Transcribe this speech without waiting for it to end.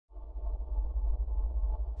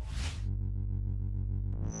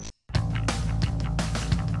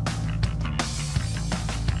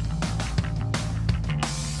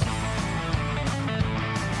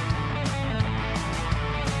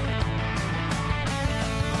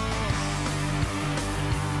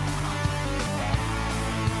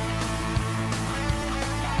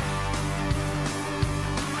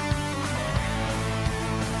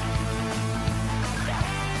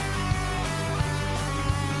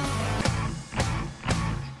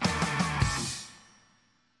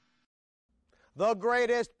The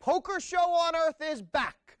greatest poker show on earth is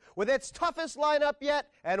back with its toughest lineup yet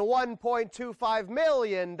and $1.25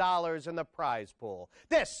 million in the prize pool.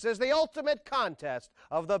 This is the ultimate contest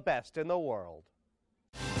of the best in the world.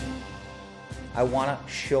 I want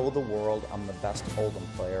to show the world I'm the best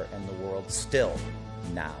Hold'em player in the world still,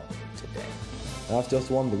 now, today. I've just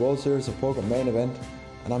won the World Series of Poker main event,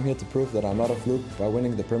 and I'm here to prove that I'm not a fluke by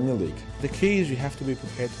winning the Premier League. The key is you have to be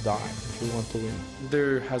prepared to die if you want to win.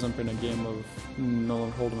 There hasn't been a game of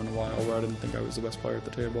no Hold'em in a while where I didn't think I was the best player at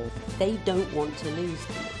the table. They don't want to lose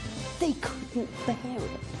to me. They couldn't bear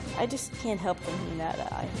it. I just can't help thinking that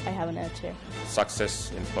I have an edge here.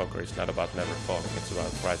 Success in poker is not about never falling, it's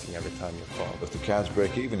about rising every time you fall. If the cards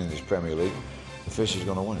break even in this Premier League, the fish is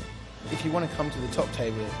going to win it. If you want to come to the top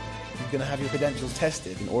table, you're going to have your credentials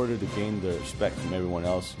tested. In order to gain the respect from everyone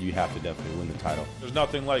else, you have to definitely win the title. There's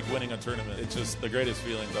nothing like winning a tournament. It's just the greatest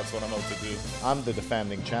feeling. That's what I'm out to do. I'm the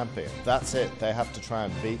defending champion. That's it. They have to try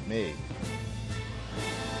and beat me.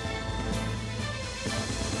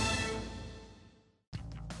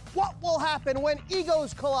 What will happen when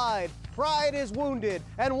egos collide, pride is wounded,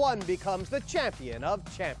 and one becomes the champion of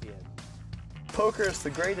champions? Poker is the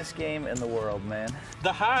greatest game in the world, man.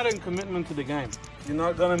 The heart and commitment to the game. You're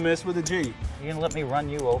not gonna mess with the G. You gonna let me run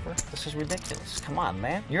you over? This is ridiculous. Come on,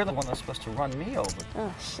 man. You're the one that's supposed to run me over.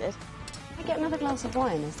 Oh, shit. Can I get another glass of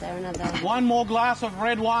wine? Is there another... One more glass of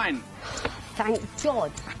red wine. Thank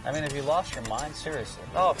God. I mean, have you lost your mind? Seriously.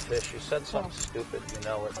 Oh, Fish, you said something stupid. You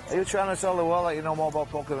know it. Are you trying to tell the world that you know more about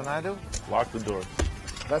poker than I do? Lock the door.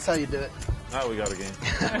 That's how you do it. Now we got a game.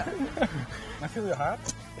 I feel your heart.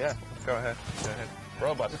 Yeah, go ahead. Go ahead.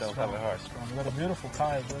 Robots don't have a heart. You got a beautiful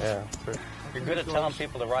car as well. Yeah. You're good at telling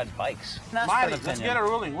people to ride bikes. Marty, let's get a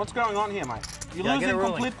ruling. What's going on here, Mike? You're losing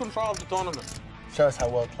complete control of the tournament. Show us how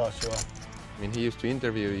world-class you are. I mean, he used to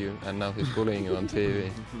interview you, and now he's bullying you on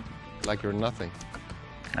TV. Like you're nothing.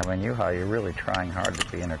 I mean, you're really trying hard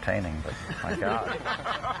to be entertaining, but my God.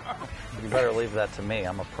 You better leave that to me.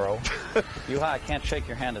 I'm a pro. Yuha, I can't shake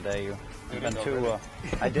your hand today. You've been too,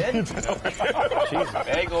 I did? Jesus.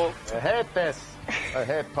 Bagel. I hate this. I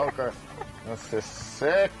hate poker. This is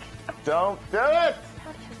sick. Don't do it!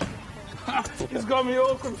 He's got me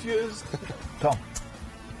all confused. Tom,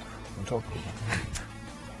 I'm talking.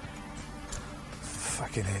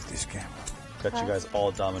 Fucking hate this game. Got you guys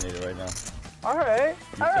all dominated right now. All right.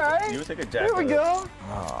 You would take a jack. Here we go.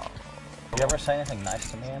 Oh. You ever say anything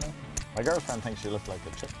nice to me, Annie? My girlfriend thinks you look like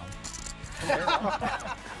a chipmunk.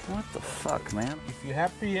 What the fuck, man? If you're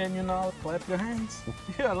happy and you know, clap your hands.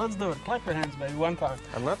 Yeah, let's do it. Clap your hands, baby. One time.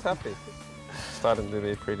 I'm not happy. Starting to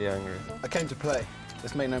be pretty angry. I came to play.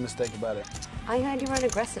 Let's make no mistake about it. I heard you were an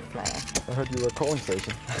aggressive player. I heard you were a calling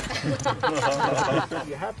station. If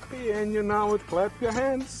you're happy and you know it, clap your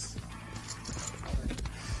hands.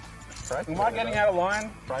 Am I getting out of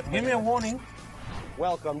line? Give me a warning.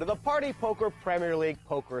 Welcome to the Party Poker Premier League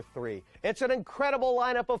Poker 3. It's an incredible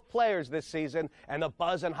lineup of players this season, and the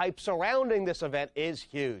buzz and hype surrounding this event is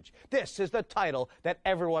huge. This is the title that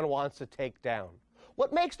everyone wants to take down.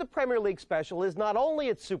 What makes the Premier League special is not only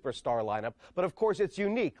its superstar lineup, but of course its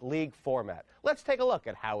unique league format. Let's take a look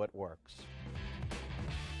at how it works.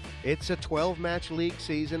 It's a 12-match league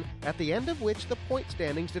season, at the end of which the point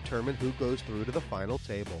standings determine who goes through to the final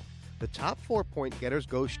table. The top 4 point getters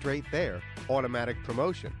go straight there, automatic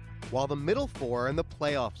promotion, while the middle 4 are in the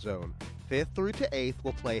playoff zone. 5th through to 8th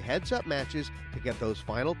will play heads-up matches to get those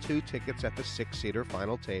final 2 tickets at the 6-seater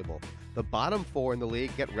final table. The bottom 4 in the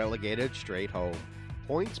league get relegated straight home.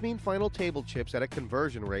 Points mean final table chips at a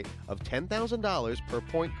conversion rate of $10,000 per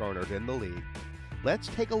point garnered in the league. Let's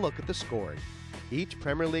take a look at the scoring. Each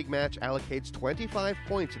Premier League match allocates 25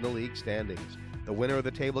 points in the league standings. The winner of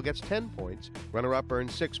the table gets 10 points, runner-up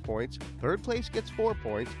earns 6 points, third place gets 4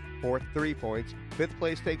 points, fourth 3 points, fifth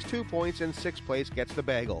place takes 2 points, and sixth place gets the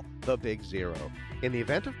bagel, the big 0. In the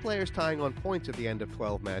event of players tying on points at the end of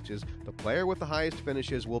 12 matches, the player with the highest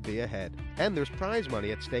finishes will be ahead. And there's prize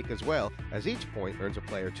money at stake as well, as each point earns a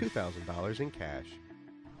player $2,000 in cash.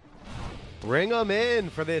 Bring 'em in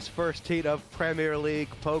for this first heat of Premier League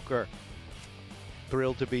Poker.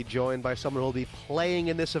 Thrilled to be joined by someone who will be playing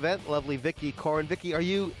in this event, lovely Vicky, Coren. Vicky, are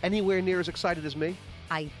you anywhere near as excited as me?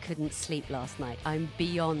 I couldn't sleep last night. I'm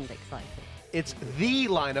beyond excited. It's the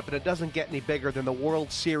lineup, and it doesn't get any bigger than the World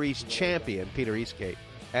Series champion, Peter Eastgate.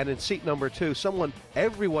 And in seat number 2, someone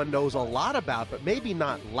everyone knows a lot about, but maybe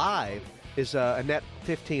not live, is Annette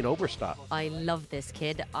 15 Obrestad. I love this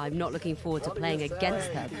kid. I'm not looking forward to playing against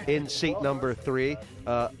her. In seat number 3,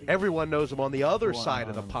 everyone knows him on the other side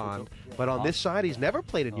of the pond, but on this side, he's never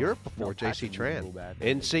played in Europe before, JC Tran.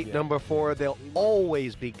 In seat number 4, they'll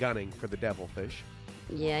always be gunning for the Devilfish.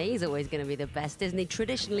 Yeah, he's always going to be the best, isn't he?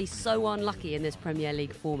 Traditionally so unlucky in this Premier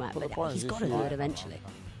League format, but he's got to do it eventually.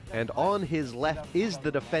 And on his left is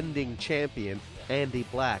the defending champion, Andy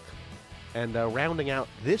Black. And rounding out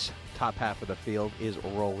this top half of the field is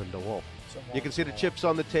Roland Wolfe. You can see the chips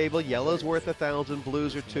on the table. Yellow's worth 1,000,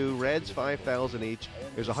 blues are 2, reds 5,000 each.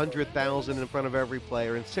 There's 100,000 in front of every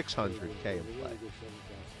player and 600K in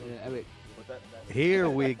play. Here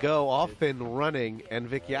we go, off and running. And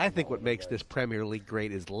Vicky, I think what makes this Premier League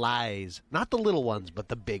great is lies. Not the little ones, but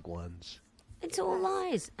the big ones. It's all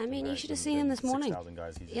lies. I mean, you should have seen him this morning.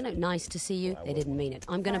 You know, nice to see you. They didn't mean it.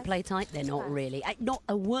 I'm going to play tight. They're not really. Not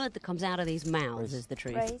a word that comes out of these mouths is the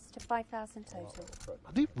truth. Raised to 5,000 total.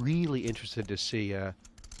 I'd be really interested to see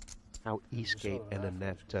how Eastgate and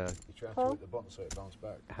Annette,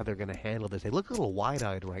 how they're going to handle this. They look a little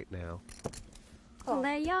wide-eyed right now. Well,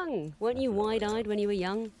 they're young. Weren't you wide-eyed when you were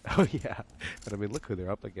young? Oh, yeah. But, I mean, look who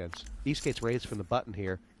they're up against. Eastgate's raised from the button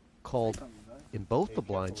here, called in both the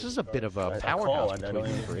blinds. This is a bit of a powerhouse between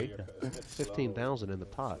the three. 15,000 in the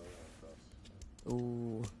pot.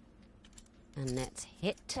 Ooh. Annette's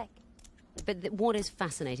hit. But what is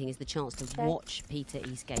fascinating is the chance to watch Peter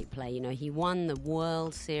Eastgate play. You know, he won the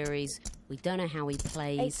World Series. We don't know how he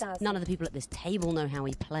plays. None of the people at this table know how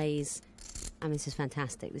he plays. I mean, this is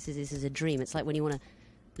fantastic. This is a dream. It's like when you want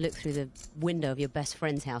to look through the window of your best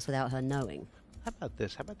friend's house without her knowing. How about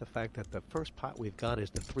this? How about the fact that the first pot we've got is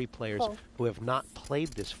the three players who have not played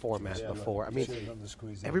this format before? I mean,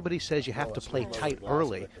 everybody says you have to play tight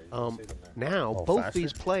early. Now, both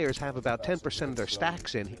these players have about 10% of their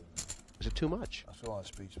stacks in. Is it too much?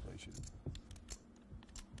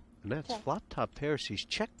 And that's flop top pair. She's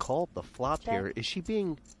check called the flop here. Is she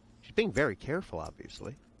being? She's being very careful,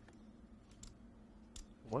 obviously.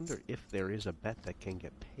 Wonder if there is a bet that can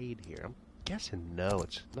get paid here. I'm guessing no.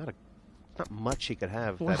 It's not much she could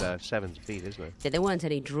have that 7 feet, isn't it? Yeah, there weren't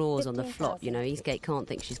any draws on the flop. You know, Eastgate can't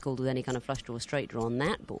think she's called with any kind of flush draw or straight draw on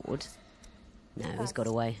that board. No, he's got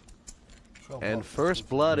away. And first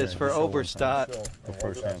blood is for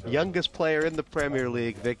Obrestad, youngest player in the Premier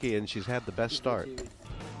League, Vicky, and she's had the best start.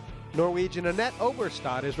 Norwegian Annette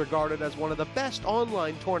Obrestad is regarded as one of the best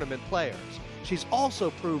online tournament players. She's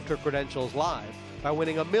also proved her credentials live by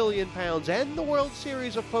winning £1 million and the World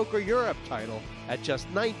Series of Poker Europe title at just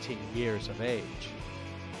 19 years of age.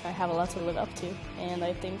 I have a lot to live up to, and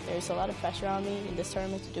I think there's a lot of pressure on me in this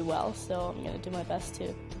tournament to do well, so I'm going to do my best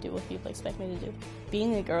to do what people expect me to do.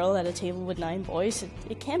 Being a girl at a table with 9 boys,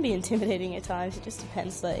 it can be intimidating at times. It just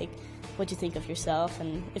depends, like, what you think of yourself,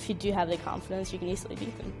 and if you do have the confidence, you can easily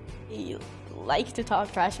beat them. You like to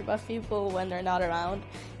talk trash about people when they're not around,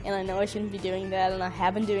 and I know I shouldn't be doing that, and I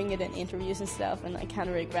have been doing it in interviews and stuff, and I kind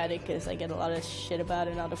of regret it because I get a lot of shit about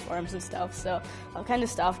it in other forums and stuff, so I've kind of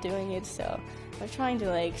stopped doing it. So I'm trying to,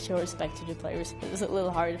 like, show respect to the players, but it's a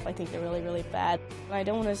little hard if I think they're really, really bad. I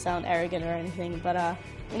don't want to sound arrogant or anything, but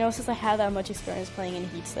you know, since I have that much experience playing in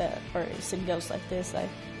heats or singles like this,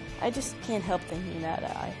 I just can't help thinking that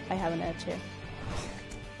I have an edge here.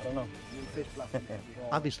 I don't know.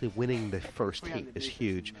 Obviously, winning the first heat is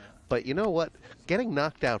huge, but you know what? Getting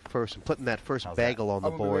knocked out first and putting that first bagel on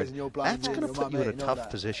the board, that's going to put you in a tough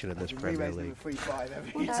position in this Premier League.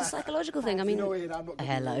 Well, it's a psychological thing. I mean,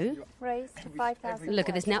 hello? Raised to 5,000. Look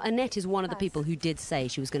at this. Now, Annette is one of the people who did say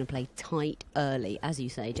she was going to play tight early, as you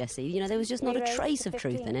say, Jesse. You know, there was just not a trace of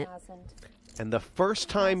truth in it. And the first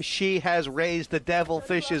time she has raised the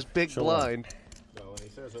Devilfish's big blind.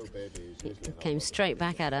 It came straight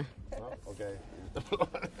back at her.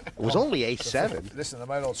 It was only A7. Listen, they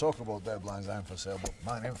might all talk about their blinds down for sale, but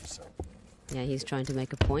mine ain't for sale. Yeah, he's trying to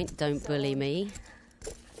make a point. Don't bully me.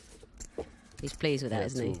 He's pleased with that,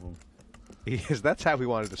 isn't he? He is. That's how we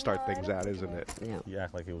wanted to start things out, isn't it? Yeah. You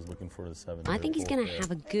act like he was looking for the 7. I think he's going to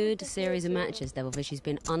have a good series of matches, Devilfish. He's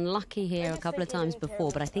been unlucky here a couple of times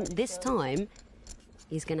before, but I think this time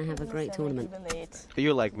he's going to have a great tournament.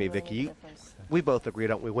 You're like me, Vicky. We both agree,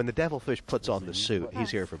 don't we? When the Devilfish puts on the suit, he's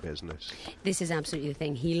here for business. This is absolutely the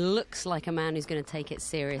thing. He looks like a man who's going to take it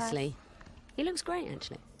seriously. He looks great,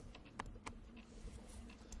 actually.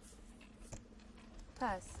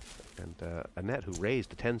 Pass. And Annette, who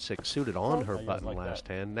raised the 10-6 suited on her button last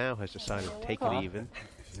hand, now has decided to take it even.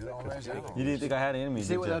 You didn't think I had enemies,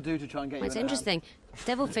 See what they'll do to try and get you. It's interesting.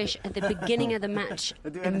 Devilfish, at the beginning of the match,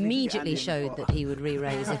 immediately showed that he would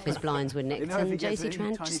re-raise if his blinds were nicked, and JC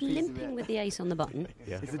Tran just limping with the ace on the button.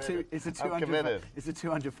 Yeah. It's a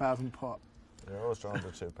 200,000 pot. You're always trying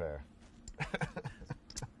to 2 pair.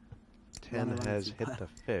 10 has hit the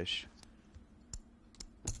fish.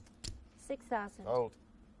 6,000. Hold.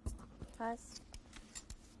 Pass.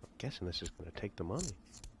 I'm guessing this is going to take the money.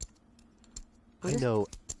 I know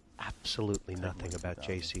absolutely nothing about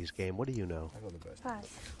JC's game. What do you know? Pass.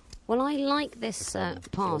 Well, I like this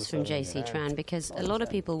pass from JC Tran because a lot of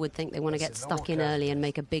people would think they want to get stuck in early and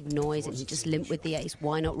make a big noise and just limp with the ace.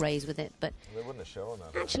 Why not raise with it? But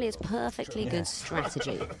actually, it's perfectly good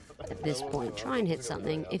strategy at this point. Try and hit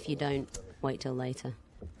something. If you don't, wait till later.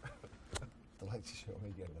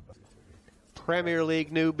 Premier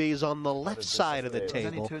League newbies on the left side of the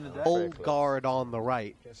table, old guard on the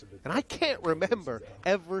right. And I can't remember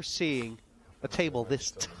ever seeing a table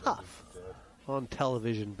this tough on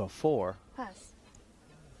television before. Pass.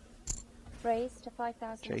 Raise to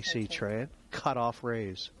 5,000. JC Tran, cut off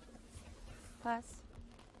raise. Pass.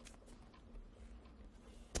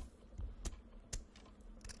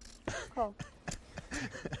 Call.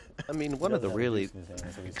 I mean, one of the really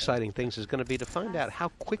exciting things is going to be to find out how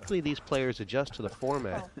quickly these players adjust to the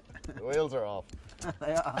format. The wheels are off.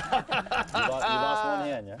 They are. you lost one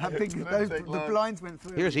hand, yeah? How big, the blinds went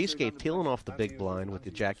through. Here's Eastgate peeling off the big blind with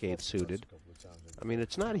the Jack-8 suited. I mean,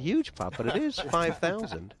 it's not a huge pot, but it is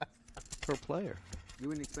 5,000 per player. You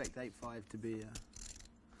wouldn't expect 8-5 to be...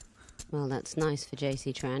 Well, that's nice for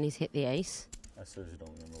JC Tran. He's hit the ace. I seriously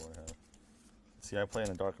don't remember what I have. See, I play in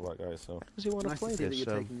the dark a lot, guys, so... Does he want to play to see this?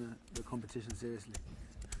 That you're taking the competition seriously.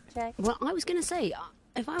 Check. Well, I was going to say,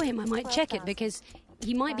 if I were him, I might check it because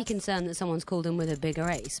he might be concerned that someone's called him with a bigger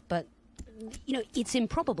ace, but, you know, it's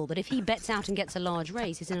improbable that if he bets out and gets a large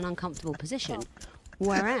raise, he's in an uncomfortable position.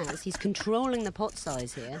 Whereas he's controlling the pot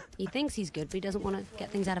size here. He thinks he's good, but he doesn't want to get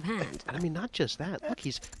things out of hand. I mean, not just that. Look,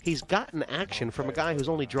 he's gotten action from a guy who's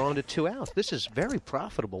only drawn to 2 outs. This is very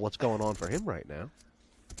profitable, what's going on for him right now.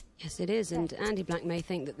 Yes, it is, and Andy Black may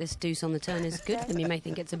think that this deuce on the turn is good for him. He may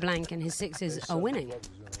think it's a blank and his sixes are winning.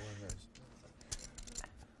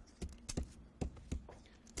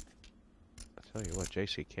 I tell you what,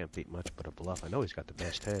 JC can't beat much but a bluff. I know he's got the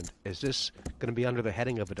best hand. Is this going to be under the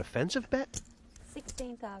heading of a defensive bet?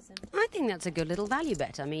 16,000. I think that's a good little value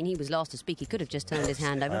bet. I mean, he was last to speak. He could have just turned his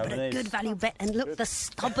hand over, but a good value bet. And look, the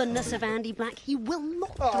stubbornness of Andy Black. He will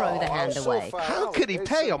not throw the hand away. How could he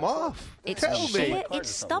pay him off? It's sheer, it's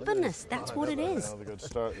stubbornness. That's what it is.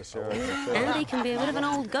 Andy can be a bit of an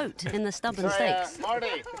old goat in the stubborn stakes.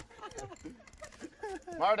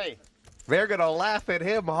 Marty. They're going to laugh at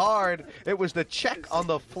him hard. It was the check on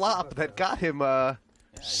the flop that got him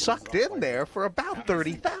sucked in there for about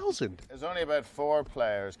 30,000. There's only about 4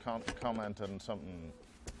 players commenting something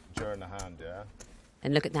during the hand, yeah?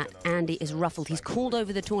 And look at that, Andy is ruffled. He's called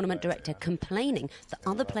over the tournament director, complaining that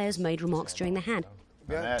other players made remarks during the hand.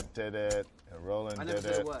 Annette did it, Roland did it. I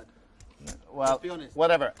never said a word. Well,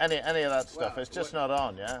 whatever, any of that stuff, it's just not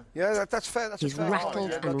on, yeah? Yeah, that's fair. He's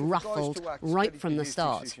rattled and ruffled right from the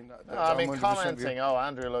start. No, I mean, commenting, oh,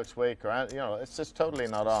 Andrew looks weak, or, you know, it's just totally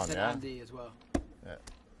not on, yeah? Andy as well.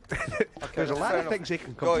 There's a lot of things he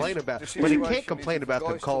can complain about, but he can't complain about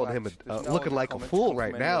them calling him looking like a fool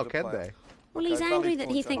right now, can they? Well, he's angry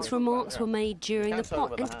that he thinks remarks were made during the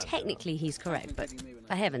pot, and technically he's correct, but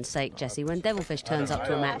for heaven's sake, Jesse, when Devilfish turns up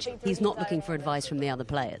to a match, he's not looking for advice from the other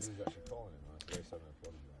players.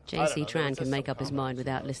 JC Tran can make up his mind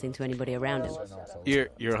without listening to anybody around him. You're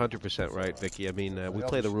 100% right, Vicky. I mean, we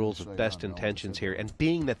play the rules of best intentions here, and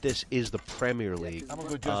being that this is the Premier League,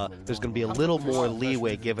 there's going to be a little more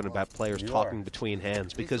leeway given about players talking between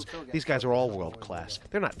hands, because these guys are all world class.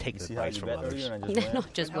 They're not taking advice from others. They're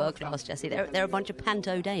not just world class, Jesse. They're a bunch of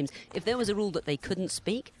panto dames. If there was a rule that they couldn't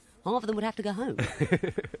speak, half of them would have to go home.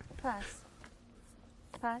 Pass.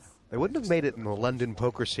 Pass. They wouldn't have made it in the London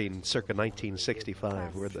poker scene circa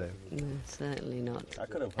 1965, would they? Certainly not.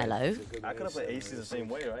 Hello? I could have played aces the same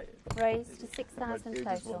way, right? Raise to 6,000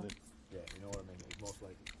 total.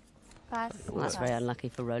 Pass. Well, that's very unlucky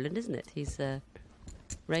for Roland, isn't it? He's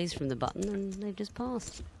raised from the button and they've just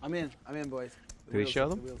passed. I'm in, boys. Did he show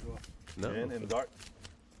them? No. In the dark.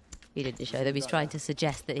 He didn't show them. He's trying to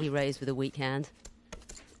suggest that he raised with a weak hand.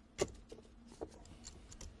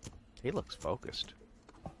 He looks focused.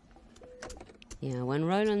 Yeah, when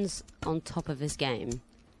Roland's on top of his game,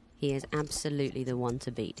 he is absolutely the one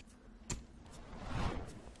to beat.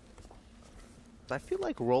 I feel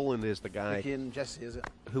like Roland is the guy Vicky and Jesse, is it?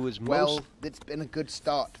 Who is well, most... it's been a good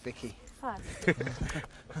start, Vicky. Pass.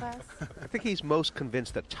 Pass. I think he's most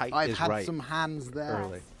convinced that tight I've is had right. some hands there.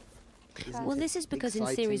 Early. Well, this is because in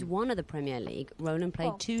Series 1 of the Premier League, Roland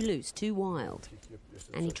played too loose, too wild.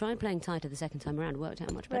 And he tried playing tighter the second time around, worked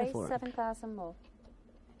out much better Raise for him. 7,000 more.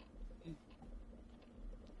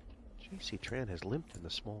 JC Tran has limped in the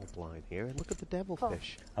small blind here, and look at the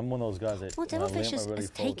Devilfish. I'm one of those guys that... Well, Devilfish has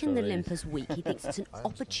taken the limp as weak. He thinks it's an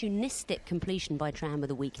opportunistic completion by Tran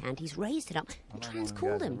with a weak hand. He's raised it up, and Tran's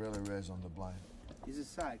called him. Really raise on the blind. He's a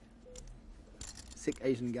sag. Sick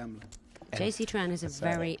Asian gambler. JC Tran is a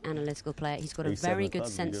very analytical player. He's got a very good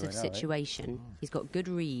sense of situation. He's got good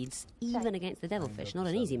reads, even against the Devilfish. Not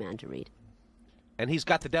an easy man to read. And he's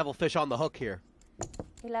got the Devilfish on the hook here.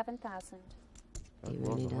 11,000. He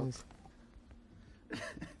really does.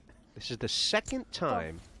 This is the second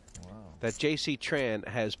time that JC Tran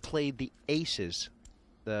has played the aces,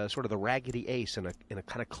 the sort of the raggedy ace, in a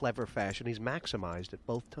kind of clever fashion. He's maximized it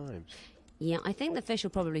both times. Yeah, I think the fish will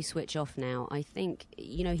probably switch off now. I think,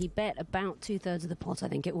 you know, he bet about 2/3 of the pot, I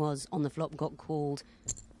think it was, on the flop, got called.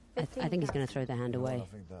 I think he's going to throw the hand away.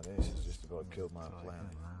 I think that ace has just about killed my plan.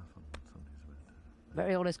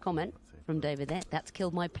 Very honest comment from David there. That's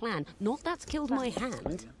killed my plan. Not that's killed my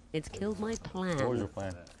hand. It's killed my plan. What was your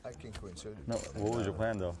plan? I can coincide. No, what was your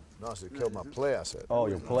plan, though? No, I said killed my play, I said. Oh,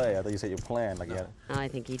 your play. I thought you said your plan. Like, yeah. I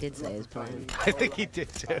think he did say his plan. I think he did,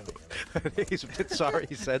 too. I think he's a bit sorry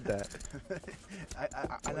he said that.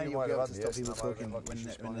 I know you'll be able to stop people talking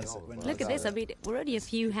when Look at this. I mean, we're only a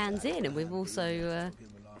few hands in, and we've also,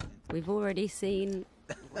 we've already seen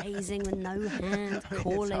raising with no hand,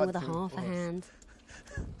 calling with a half a hand.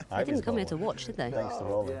 They didn't come here to watch, did they? Thanks to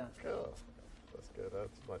Roland. Yeah. Cool. That's good.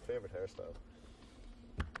 That's my favorite hairstyle.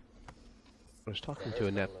 I was talking to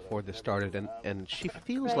Annette before this started, and she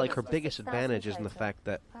feels like her biggest advantage is in the fact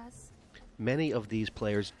that many of these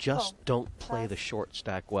players just don't play the short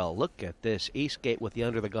stack well. Look at this. Eastgate with the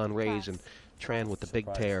under-the-gun raise and Tran with the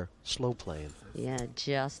big pair slow playing. Yeah,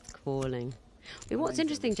 just calling. I mean, what's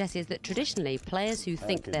interesting, Jesse, is that traditionally players who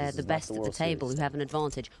think they're the best at the table, who have an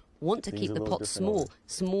advantage, want to keep the pot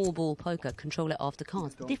small ball poker, control it after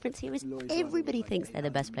cards. The difference here is everybody thinks they're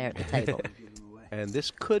the best player at the table. And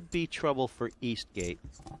this could be trouble for Eastgate.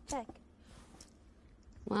 Check.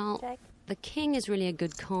 Well, Check. the king is really a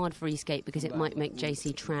good card for Eastgate because it might make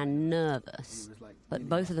JC Tran nervous. But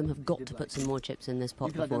both of them have got to put some more chips in this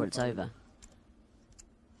pot before it's over.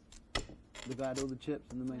 The guy had all the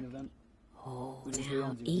chips in the main event. Oh,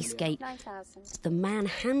 now Eastgate, 9,000. the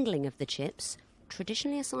man-handling of the chips,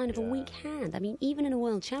 traditionally a sign of a weak hand. I mean, even in a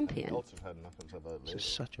world champion. This is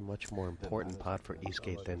such a much more important pot for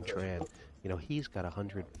Eastgate than Tran. You know, he's got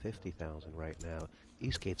 150,000 right now.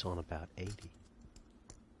 Eastgate's on about 80.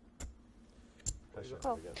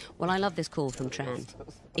 Well, I love this call from Tran.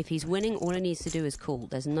 If he's winning, all he needs to do is call.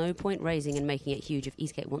 There's no point raising and making it huge if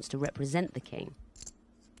Eastgate wants to represent the king.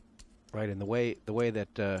 Right, and the way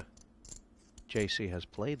that JC has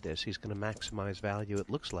played this, he's going to maximize value, it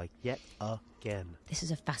looks like, yet again. This is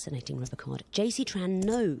a fascinating river card. JC Tran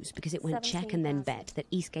knows, because it went check and then bet, that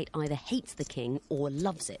Eastgate either hates the king or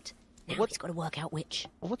loves it. Now he's got to work out which.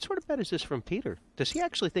 What sort of bet is this from Peter? Does he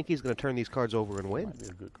actually think he's going to turn these cards over and win? Might be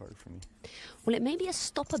a good card for me. Well, it may be a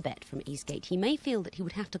stopper bet from Eastgate. He may feel that he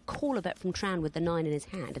would have to call a bet from Tran with the 9 in his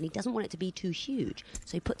hand, and he doesn't want it to be too huge.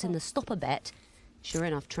 So he puts in the stopper bet. Sure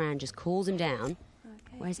enough, Tran just calls him down.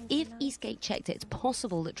 Whereas if Eastgate checked it, it's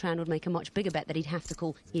possible that Tran would make a much bigger bet that he'd have to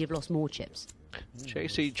call. He'd have lost more chips.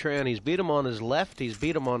 JC Tran, he's beat him on his left, he's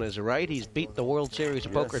beat him on his right, he's beat the World Series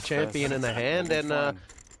of Poker champion in the hand, and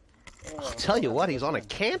I'll tell you what, he's on a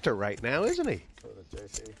canter right now, isn't he?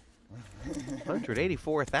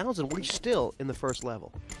 184,000, we're still in the first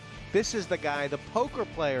level. This is the guy the poker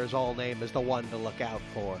players all name as the one to look out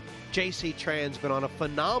for. JC Tran's been on a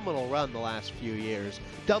phenomenal run the last few years.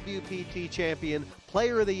 WPT champion,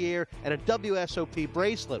 player of the year, and a WSOP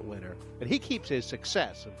bracelet winner. And he keeps his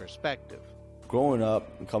success in perspective. Growing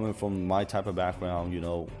up, coming from my type of background, you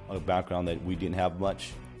know, a background that we didn't have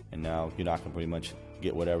much, and now, you know, I can pretty much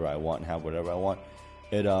get whatever I want and have whatever I want.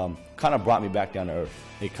 It kind of brought me back down to earth.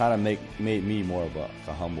 It kind of made me more of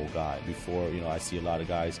a humble guy. Before, you know, I see a lot of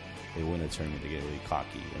guys, they win a tournament, they get really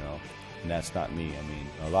cocky, you know, and that's not me. I mean,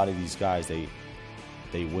 a lot of these guys, they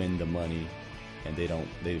win the money, and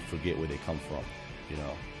they forget where they come from, you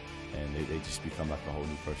know, and they just become like a whole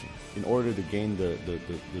new person. In order to gain the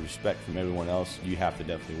respect from everyone else, you have to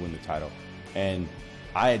definitely win the title, and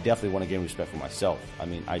I definitely want to gain respect for myself. I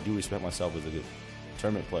mean, I do respect myself as a good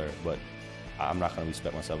tournament player, but I'm not going to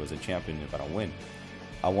respect myself as a champion if I don't win.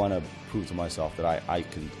 I want to prove to myself that I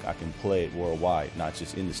can play it worldwide, not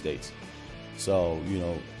just in the States. So, you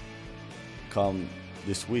know, come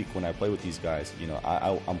this week when I play with these guys, you know,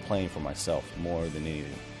 I'm playing for myself more than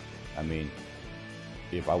anything. I mean,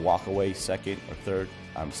 if I walk away second or third,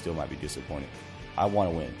 I still might be disappointed. I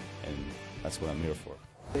want to win, and that's what I'm here for.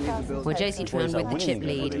 Well, JC Tran with the chip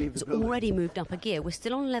lead has already moved up a gear. We're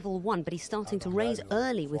still on level 1, but he's starting to raise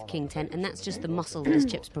early with King 10, and that's just the muscle that his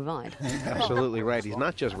chips provide. Absolutely right. He's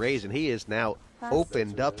not just raising, he is now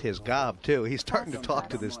opened up his gob, too. He's starting to talk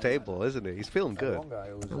to this table, isn't he? He's feeling good.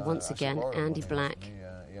 And once again, Andy Black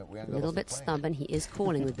A little bit stubborn. He is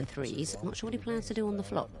calling with the threes. I'm not sure what he plans to do on the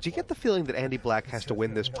flop. Do you get the feeling that Andy Black has to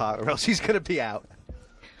win this pot or else he's going to be out?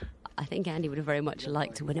 I think Andy would have very much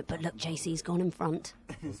liked to win it, but look, JC's gone in front.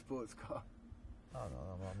 Sports car. Oh,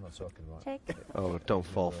 no, I'm not talking about Check. Oh, don't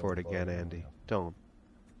fall for it again, Andy. Don't.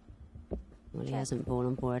 Well, he hasn't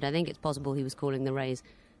fallen for it. I think it's possible he was calling the raise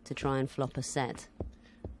to try and flop a set.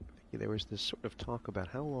 There was this sort of talk about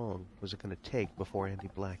how long was it going to take before Andy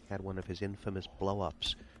Black had one of his infamous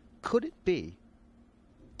blow-ups. Could it be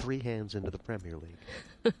 3 hands into the Premier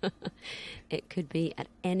League? It could be at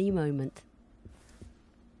any moment.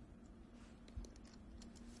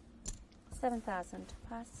 7,000.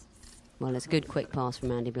 Pass. Well, it's a good quick pass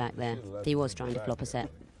from Andy Black there. He was trying to flop a set.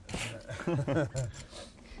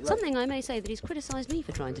 Something I may say that he's criticised me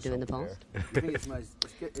for trying to do in the past. I think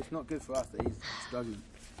it's not good for us that he's struggling.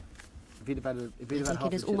 If he'd have had I think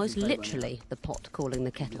it is almost literally the pot calling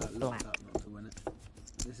the kettle black. Not to win it.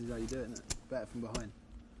 This is how you do it, isn't it? Better from behind.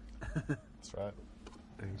 That's right.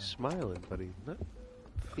 He's smiling, but he's not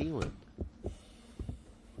feeling.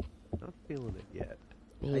 Not feeling it yet.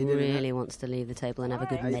 He really wants to leave the table and have a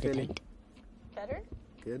good meditate. Better?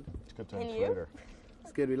 Good. It's good to And have you? later.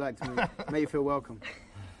 It's good. We like to make you feel welcome.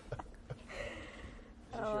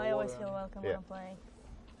 Oh, I always feel welcome when I'm playing.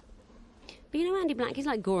 But you know, Andy Black, he's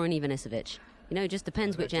like Coren Ivanisevic. You know, it just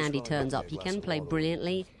depends which Andy turns up. He can play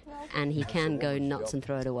brilliantly, and he can go nuts and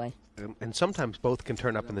throw it away. And sometimes both can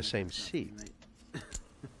turn up in the same seat.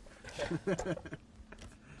 You've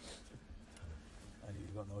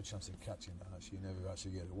got no chance of catching that. Actually, you never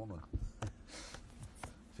actually get a woman. I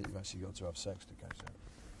think you've actually got to have sex to catch that.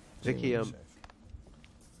 Vicky,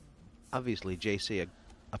 obviously JC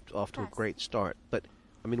off to a great start, but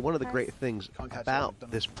I mean, one of the great things about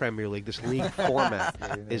this Premier League, this league format,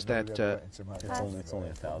 is that It's only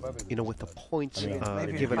 1,000. you know, with the points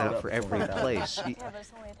given out for every place,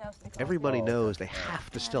 everybody knows they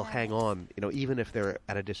have to still hang on, you know, even if they're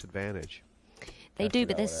at a disadvantage. They do,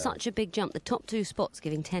 but there's such a big jump. The top 2 spots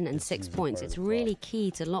giving 10 and 6 points. It's really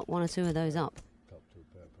key to lock 1 or 2 of those up.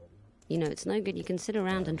 You know, it's no good. You can sit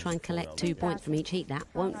around and try and collect 2 points from each heat. That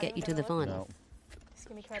won't get you to the final.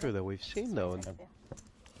 True, though, we've seen, though, and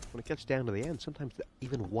when it gets down to the end, sometimes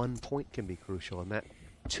even 1 point can be crucial, and that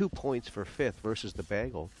 2 points for 5th versus the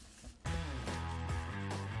bagel.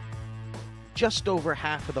 Just over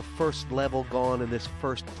half of the first level gone in this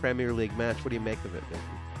first Premier League match. What do you make of it, Vicky?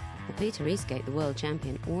 Well, Peter Eastgate, the world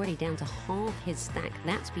champion, already down to half his stack.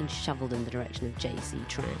 That's been shoveled in the direction of JC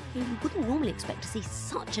Tran. You wouldn't normally expect to see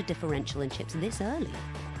such a differential in chips this early.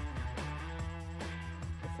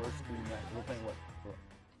 The first 3 matches, we're playing what?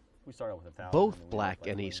 We started with 1,000. Both Black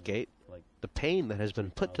and Eastgate, the pain that has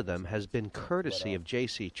been put to them has been courtesy of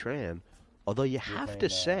JC Tran. Although you have to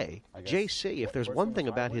say, JC, if there's one thing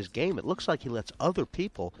about his game, it looks like he lets other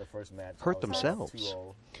people hurt themselves.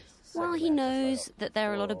 Well, he knows that there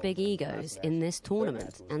are a lot of big egos in this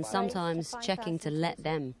tournament, and sometimes checking to let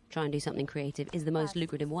them try and do something creative is the most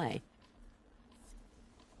lucrative way.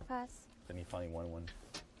 Pass. Then he finally won one.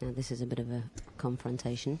 Now, this is a bit of a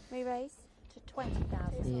confrontation. Re-raise to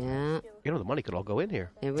 20,000. Yeah. You know, the money could all go in here.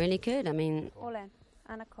 It really could. I mean... All in.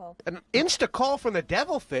 And a call. An insta-call from the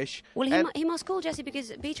Devilfish. Well, he must call, Jesse,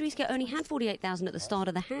 because Peter Eastgate only had 48,000 at the start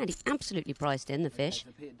of the hand. He absolutely priced in the fish,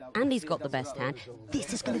 and he's got the best hand.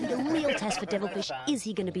 This is going to be a real test for Devilfish. Is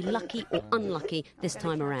he going to be lucky or unlucky this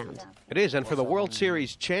time around? It is, and for the World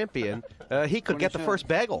Series champion, he could get the first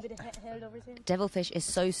bagel. Devilfish is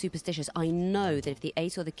so superstitious. I know that if the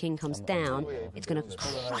ace or the king comes down, it's going to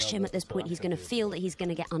crush him at this point. He's going to feel that he's going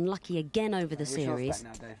to get unlucky again over the series.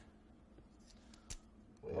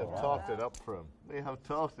 We have talked it up for him. We have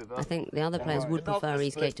talked it up. I think the other players would prefer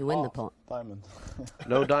Eastgate to win the pot. Diamond.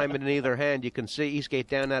 No diamond in either hand. You can see Eastgate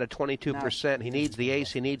down now to 22%. He needs the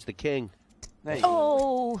ace. He needs the king.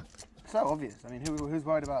 Oh! So obvious. I mean, who's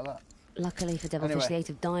worried about that? Luckily for Devilfish, the 8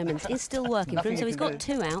 of diamonds is still working for him, so he's got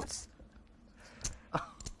 2 outs.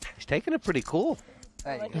 He's taking it pretty cool.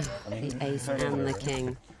 The ace and the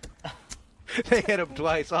king. They hit him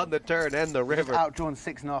twice on the turn and the river. Outdrawn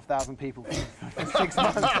 6,500 people for 6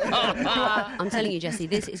 months. I'm telling you, Jesse,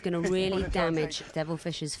 this is going to really damage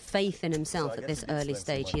Devilfish's faith in himself at this early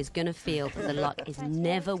stage. He is going to feel that the luck is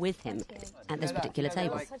never with him at this particular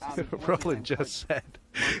table. Roland just said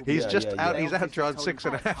he's he's outdrawn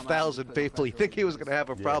 6,500 people. You think he was going to have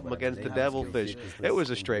a problem against the Devilfish? It was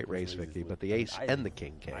a straight race, Vicky, but the ace and the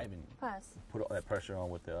king came. Put all that pressure on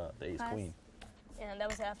with the ace-queen. And that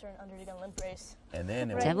was after an undergun limp race. And then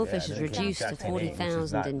Devilfish is reduced to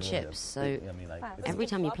 40,000 in chips, so every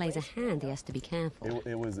time he plays a hand, he has to be careful.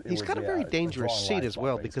 He's got a very dangerous seat as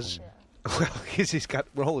well because, well, he's got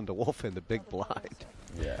Roland to Wolfe in the big blind.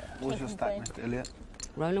 Yeah. What's your stack, Mr. Elliott?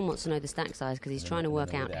 Roland wants to know the stack size because he's trying to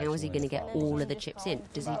work out how is he going to get all of the chips in.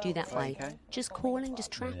 Does he do that by just calling,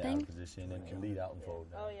 just trapping?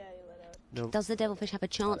 Does the Devilfish have a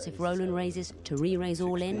chance if Roland raises to re-raise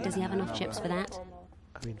all in? Does he have enough chips for that?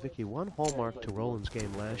 I mean, Vicky, one hallmark to Roland's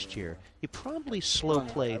game last year, he probably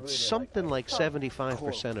slow-played something like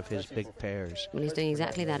 75% of his big pairs. Well, he's doing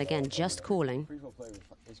exactly that again, just calling.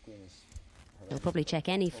 He'll probably check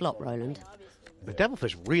any flop, Roland. The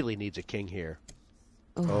Devilfish really needs a king here.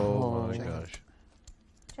 Oh my gosh.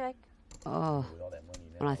 Check. Oh.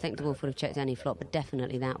 Well, I think the Wolf would have checked any flop, but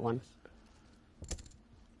definitely that one.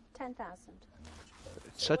 10,000.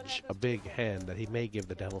 It's such a big hand that he may give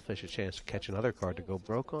the Devilfish a chance to catch another card to go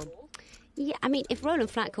broke on. Yeah, I mean, if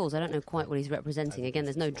Roland flat calls, I don't know quite what he's representing. Again,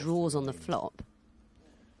 there's no draws on the flop.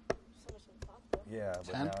 Yeah,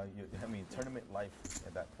 but now, I mean, tournament life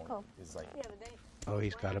at that point is like... Oh,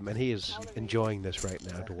 he's got him, and he is enjoying this right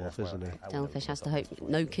now, to Wolfe, isn't he? Devilfish has to hope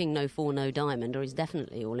no king, no four, no diamond, or he's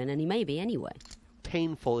definitely all in, and he may be anyway.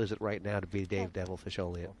 Painful is it right now to be Dave Devilfish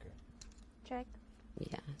Elliott? Check.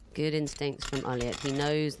 Yeah, good instincts from Elliott. He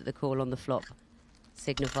knows that the call on the flop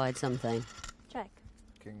signified something. Check.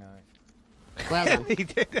 King eye. Well done. He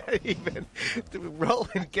didn't even.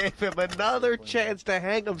 Roland gave him another chance to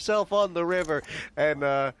hang himself on the river, and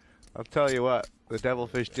I'll tell you what, the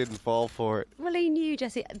Devilfish didn't fall for it. Well, he knew,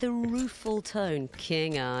 Jesse. The rueful tone,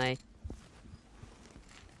 king eye.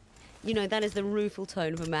 You know, that is the rueful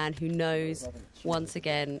tone of a man who knows, once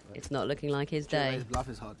again, it's not looking like his day. His bluff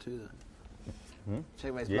is hard too, though.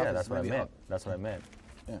 Yeah, that's what I meant. That's what I meant.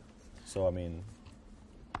 Yeah. So I mean,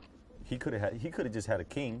 he could have just had a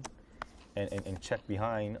king, and checked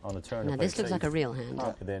behind on the turn. Now this looks like a real hand.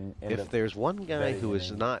 Then if there's one guy who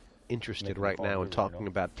is not interested right now in talking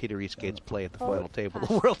about Peter Eastgate's play at the final table of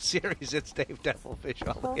the World Series, it's Dave Devilfish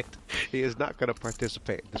Elliott. He is not going to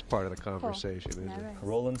participate in this part of the conversation, is he?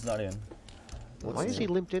 Roland's not in. Why is he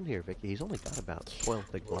limped in here, Vicky? He's only got about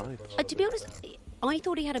 12 big blinds. To be honest, I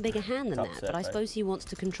thought he had a bigger hand than that, but I suppose he wants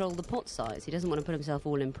to control the pot size. He doesn't want to put himself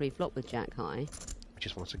all in pre-flop with Jack high. He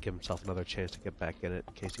just wants to give himself another chance to get back in it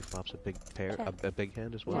in case he flops a big pair, a big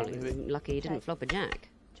hand as well. Well, lucky he didn't flop a Jack.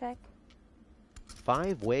 Check.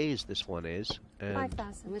 5 ways this one is. And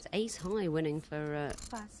 5,000. It's ace high winning for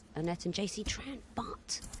Annette and JC Tran,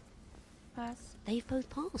 but they've both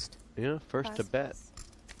passed. Yeah, first to bet.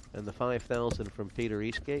 And the 5,000 from Peter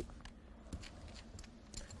Eastgate.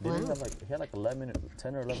 Didn't he have like, he had like 11,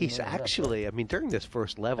 10 or 11 He's actually, I mean, during this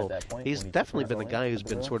first level, he's definitely been the guy who's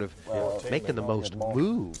been sort of making the most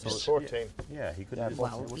moves. 14. Yeah, he could have.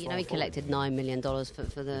 Well, you know, he collected $9 million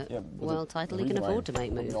for the world title. He can afford to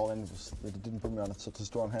make moves. They didn't put me on such a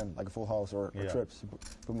strong hand, like a full house or trips. He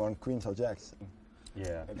put me on queens or jacks.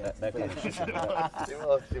 Yeah, that kind of shit.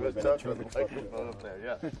 He was touching the microphone up there,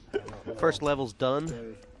 yeah. First level's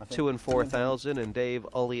done, 2 and 4,000, and Dave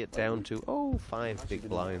Elliott down to 5 big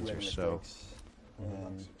blinds or so.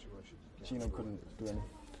 Chino couldn't do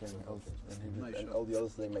anything else, and all the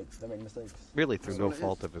others they made mistakes. Really through no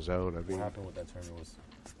fault of his own. I mean, what happened with that tournament was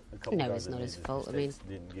no, it's not his fault. I mean,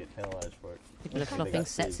 didn't get penalized for it. People are flopping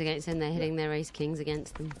sets against him. They're hitting their ace kings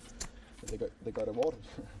against them. They got awarded.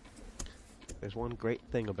 There's one great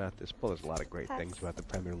thing about this. Well, there's a lot of great things about the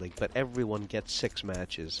Premier League, but everyone gets 6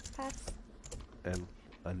 matches. And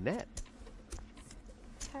Annette.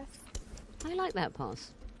 I like that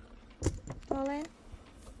pass. All in.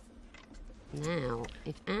 Now,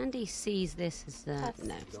 if Andy sees this as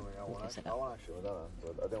no. I want action with that,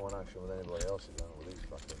 but I didn't want action with anybody else with these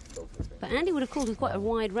fucking filthy things. But Andy would have called with quite a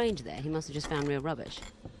wide range there. He must have just found real rubbish.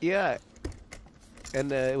 Yeah. And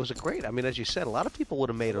it was a great, I mean, as you said, a lot of people would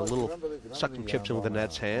have made a little sucking chips in with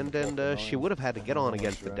Annette's hand, and she would have had to get on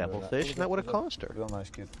against the Devilfish, and that would have cost her. Real nice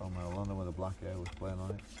kid from London with a black hair was playing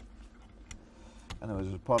on it. And there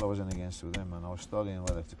was a pot I was in against with him, and I was studying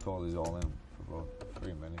whether to call his all in for about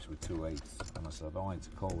 3 minutes with 2-8s. And I said, I don't like to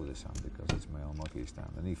call with this hand because it's my unluckiest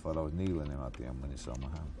hand. And he thought I was kneeling him at the end when he saw my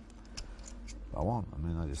hand. But I won't. I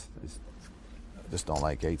mean, I just don't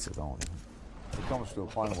like 8s at all. It comes to a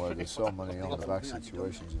point where there's so many on-the-back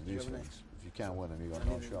situations in these things. If you can't win them, you got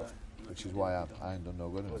no shot. Which is why I ain't done no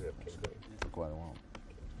good in it for quite a while.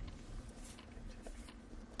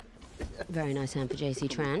 Very nice hand for JC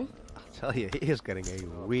Tran. I'll tell you, he is getting a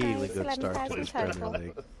really good start to this Premier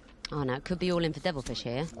League. Oh, no, it could be all in for Devilfish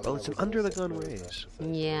here. Well, it's an under-the-gun raise.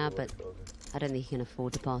 Yeah, but I don't think he can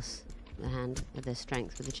afford to pass the hand with the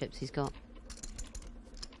strength with the chips he's got.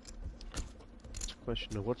 It's a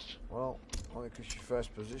question of what's... Well, only because your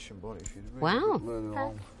first position, but if you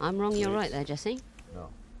wow. I'm wrong, you're right there, Jesse. No.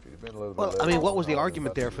 Well, I mean, what was the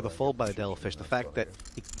argument there for the fold by the Devilfish? The fact that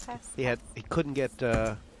he couldn't get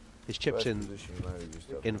his chips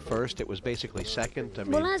in first. It was basically second. I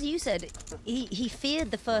mean, well, as you said, he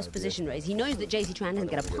feared the first position raise. He knows that JC Tran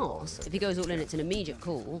doesn't get a pass. If he goes all in, it's an immediate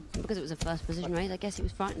call. Because it was a first position raise, I guess he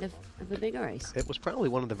was frightened of a bigger race. It was probably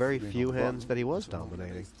one of the very few hands that he was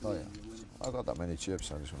dominating. Oh, yeah. I've got that many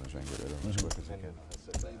chips, I just want to try and get rid of them as quick as I can.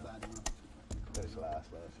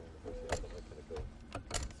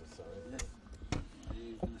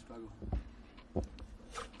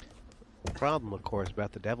 The problem, of course,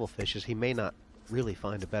 about the Devilfish is he may not really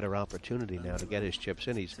find a better opportunity now to get his chips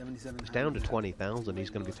in. He's down to 20,000. He's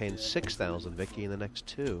going to be paying 6,000, Vicky, in the next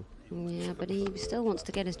two. Yeah, but he still wants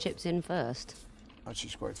to get his chips in first. Actually,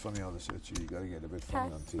 it's quite funny how they say to you, got to get a bit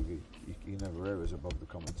funny on TV. You never ever is above the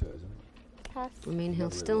commentators, isn't it? I mean,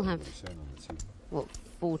 he'll still have, what,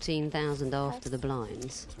 14,000 after the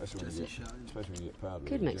blinds. Especially when you get proud.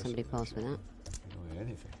 Could make somebody pass with that.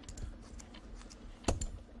 Anything.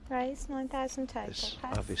 Raise 9,000 total. It's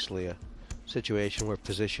obviously a situation where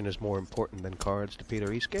position is more important than cards to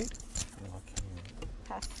Peter Eastgate.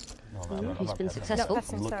 Pass. Oh, he's been successful.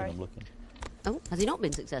 I'm looking. Oh, has he not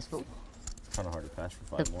been successful? It's kind of hard to pass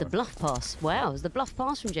for 5 more. The bluff pass. Wow, it was the bluff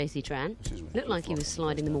pass from JC Tran. Looked like he was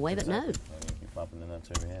sliding them away, but no.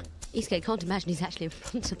 Eastgate can't imagine he's actually in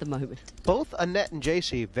front at the moment. Both Annette and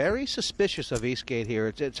JC very suspicious of Eastgate here.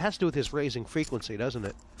 It has to do with his raising frequency, doesn't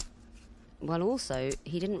it? Well, also,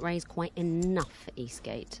 he didn't raise quite enough for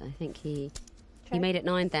Eastgate. I think he made it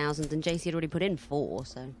 9,000 and JC had already put in 4,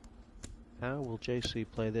 so... How will JC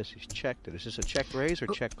play this? He's checked it. Is this a check raise or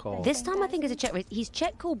check call? This time I think it's a check raise. He's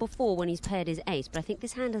check called before when he's paired his ace, but I think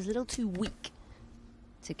this hand is a little too weak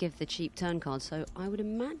to give the cheap turn card, so I would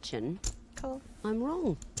imagine... Cool. I'm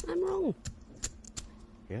wrong. I'm wrong.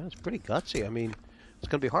 Yeah, it's pretty gutsy. I mean, it's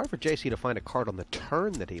going to be hard for JC to find a card on the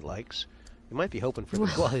turn that he likes. He might be hoping for the...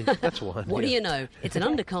 Well, that's one. What do you know? It's an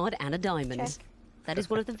undercard and a diamond. Check. That is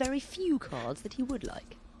one of the very few cards that he would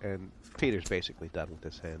like. And Peter's basically done with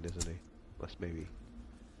this hand, isn't he? Must maybe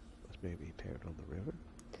paired on the river.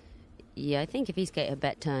 Yeah, I think if Eastgate had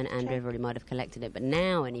bet turn and river, he might have collected it. But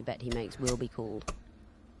now any bet he makes will be called.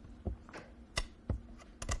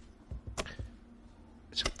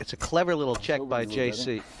 It's a clever little check by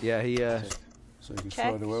JC. Yeah, he... So you can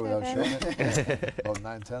throw it away without showing it? About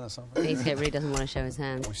 9-10 or something? Eastgate really doesn't want to show his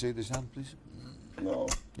hand. Can we see this hand, please? No.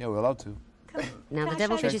 Yeah, we're allowed to. Now, the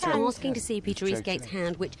Devilfish is asking to see Peter Eastgate's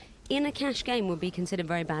hand, which in a cash game would be considered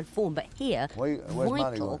very bad form. But here,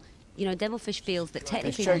 vital, you know, Devilfish feels that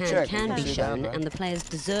technically the hand can be shown and the players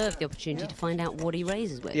deserve the opportunity to find out what he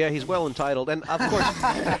raises with. Yeah, he's well entitled. And, of course...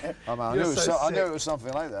 I knew it was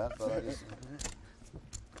something like that, but I just...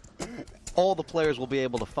 All the players will be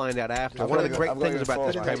able to find out after. One of the great things about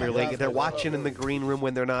this Premier League, they're watching in the green room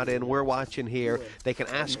when they're not in. We're watching here. They can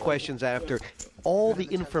ask questions after. All the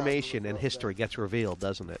information and history gets revealed,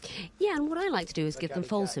 doesn't it? Yeah, and what I like to do is give them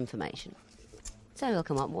false information. So they'll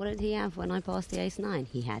come up, what did he have when I passed the ace-9?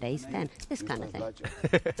 He had ace-10. This kind of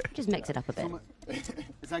thing. Just mix it up a bit.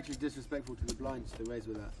 It's actually disrespectful to the blinds to raise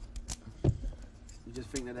with that. You just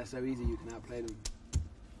think that they're so easy you can outplay them.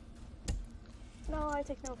 No, I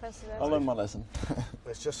take no offense to that. I learned my lesson.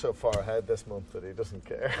 It's just so far ahead this month that he doesn't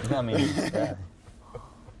care. I mean, yeah.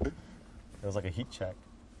 It was like a heat check.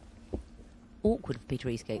 Awkward for Peter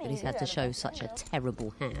Eastgate that he's had to show such a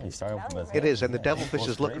terrible hand. It is, and the Devilfish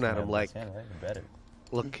is looking at him like,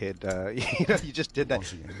 look, kid, you know, you just did that.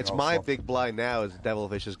 It's my big blind now as the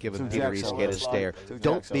Devilfish is giving Peter Eastgate a stare.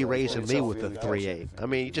 Don't be raising me with the 3-8. I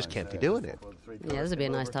mean, you just can't be doing it. Yeah, this would be a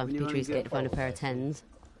nice time for Peter Eastgate to find a pair of 10s.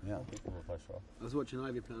 Yeah. I was watching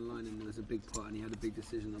Ivy play online and there was a big pot and he had a big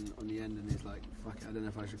decision on the end and he's like, fuck it, I don't know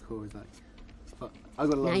if I should call. He's like, fuck, I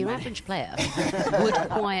got a lot Now, of your money. average player would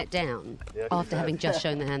quiet down after having just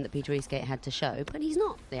shown the hand that Peter Eastgate had to show, but he's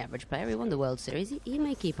not the average player. He won the World Series. He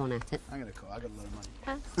may keep on at it. I'm going to call. I got a lot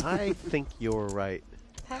of money. I think you're right.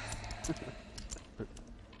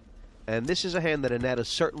 And this is a hand that Annette is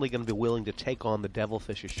certainly going to be willing to take on the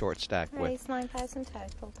Devilfish's short stack with. Raise 9,000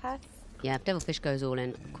 total. Pass. Yeah, if Devilfish goes all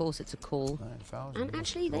in, of course it's a call. And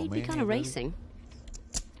actually, they'd be kind of racing.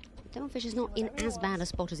 Devilfish is not in as bad a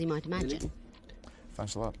spot as he might imagine.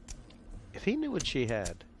 Thanks a lot. If he knew what she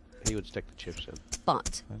had, he would stick the chips in.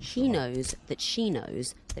 But he knows that she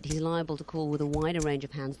knows that he's liable to call with a wider range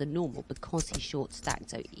of hands than normal because he's short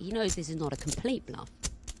stacked. So he knows this is not a complete bluff.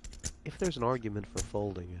 If there's an argument for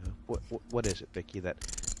folding, what is it, Vicky, that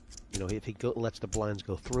you know, if he lets the blinds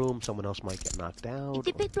go through him, someone else might get knocked out.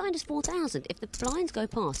 The big blind is 4,000. If the blinds go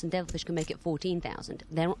past and Devilfish can make it 14,000,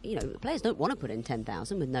 then players don't want to put in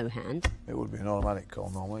 10,000 with no hand. It would be an automatic call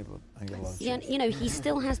normally, but I ain't got a lot of chips. You know, he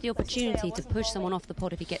still has the opportunity to push someone off the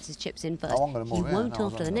pot if he gets his chips in first. He won't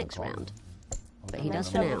after the next round, but he does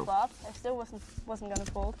for now. I still wasn't going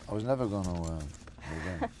to fold. I was never going to move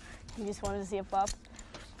in. You just wanted to see a flop.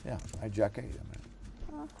 Yeah, I jack 8. I mean.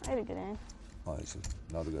 Oh, I had a good hand. Well, it's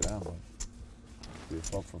not a good hand, but you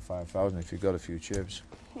flop for 5,000 if you got a few chips.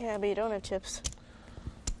 Yeah, but you don't have chips.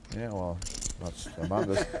 Yeah, well, that's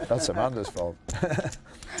Amanda's fault.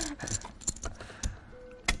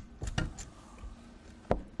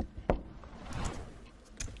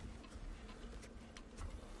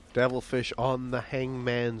 Devilfish on the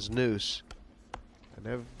hangman's noose.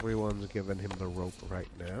 And everyone's giving him the rope right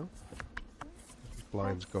now.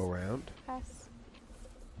 Blinds go round. Pass.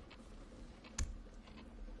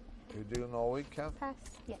 You doing all week, Cam? Pass.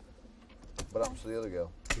 Yeah. What happens to the other girl?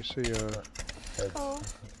 You see,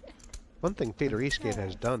 one thing Peter Eastgate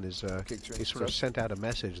has done is he sort of sent out a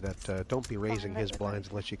message that don't be raising his blinds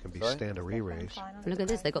unless you can be stand or re-raise. Look at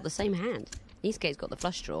this, they've got the same hand. Eastgate's got the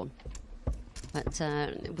flush draw. But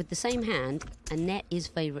with the same hand, Annette is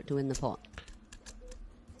favourite to win the pot.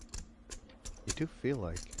 You do feel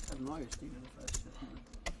like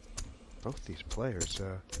both these players,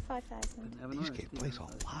 5,000. Eastgate plays a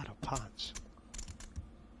lot of pots.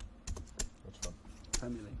 That's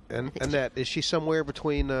fun. And Annette, is she somewhere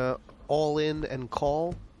between all in and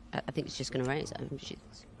call? I think she's just going to raise. I don't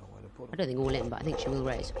think all in, but I think she will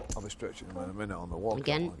raise. I'll be stretching in a minute on the walk.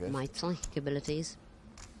 Again, my psychic abilities,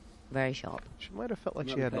 very sharp. She might have felt like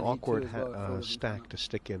she had an awkward stack to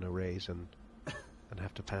stick in a raise and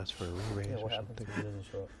have to pass for a re-raise or something.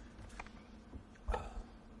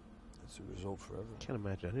 It's a result forever. Can't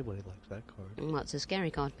imagine anybody likes that card. Well, it's a scary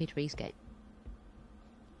card, Peter Eastgate.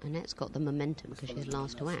 Annette's got the momentum because she's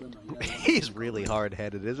last to act. He's really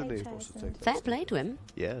hard-headed, isn't he? Fair play to him.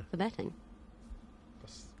 Yeah. For betting.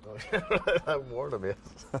 I warned him,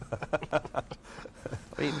 yes.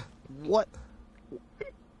 I mean, what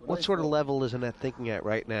sort of level is Annette thinking at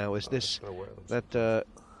right now? Is this that?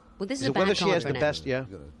 Well, this is it a bad whether she card has for the Annette. best? Yeah.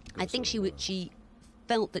 I think she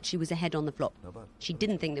felt that she was ahead on the flop. She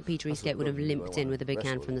didn't think that Peter Eastgate would have limped in with a big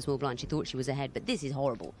hand from the small blind. She thought she was ahead, but this is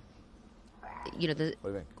horrible. You know,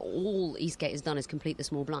 all Eastgate has done is complete the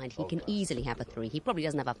small blind. He can easily have a 3. He probably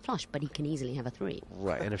doesn't have a flush, but he can easily have a 3.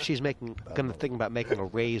 Right, and if she's going to think about making a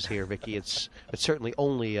raise here, Vicky, it's certainly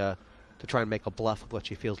only to try and make a bluff with what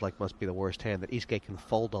she feels like must be the worst hand. That Eastgate can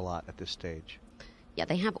fold a lot at this stage. Yeah,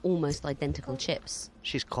 they have almost identical chips.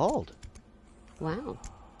 She's called. Wow.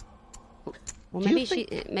 Well,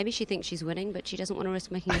 maybe she thinks she's winning, but she doesn't want to risk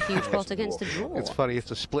making a huge pot against a draw. It's funny,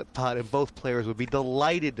 it's a split pot, and both players would be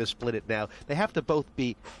delighted to split it now. They have to both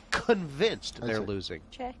be convinced they're losing.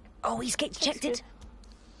 Check. Oh, Eastgate's checked it.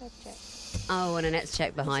 Check. Oh, and Annette's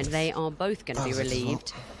check behind. They are both going to be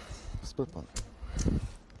relieved. Split pot.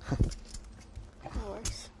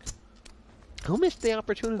 Who missed the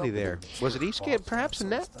opportunity there? Was it Eastgate, perhaps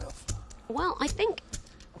Annette? Well, I think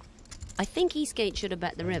Eastgate should have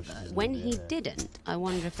bet the river. When he didn't, I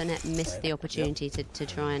wonder if Annette missed the opportunity to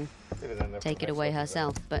try and take it away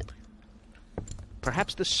herself, but...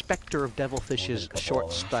 Perhaps the spectre of Devilfish's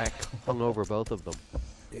short stack hung over both of them.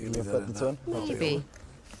 Maybe.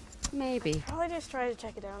 Maybe. Probably just try to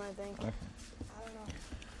check it down, I think. Okay. I don't know.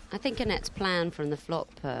 I think Annette's plan from the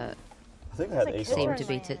flop seemed to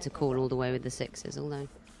be to call all the way with the 6s, although...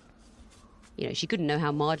 You know, she couldn't know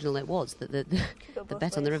how marginal it was that the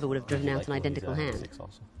bet on the river would have driven out an identical hand.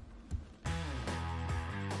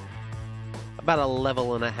 About a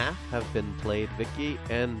level and a half have been played, Vicky,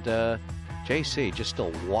 and JC just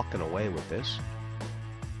still walking away with this.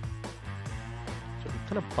 So we're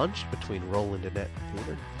kind of bunched between Roland, Annette, and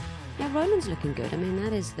Peter. Yeah, Roland's looking good. I mean,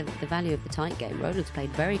 that is the value of the tight game. Roland's played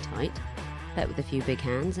very tight, bet with a few big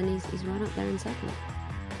hands, and he's right up there in second.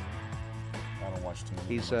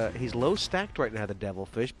 He's low stacked right now, the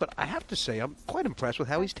Devilfish, but I have to say I'm quite impressed with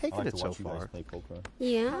how he's taken it so far.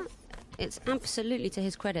 Yeah, it's absolutely to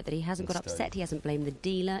his credit that he hasn't got upset. He hasn't blamed the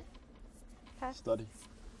dealer. Pass. Study.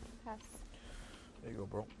 Pass. There you go,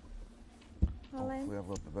 bro. We have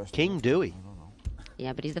got the best. King Dewey.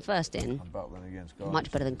 Yeah, but he's the first in.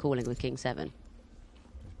 Much better than calling with King 7.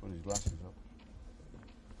 He's put his glasses up.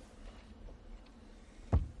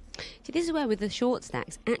 See, this is where with the short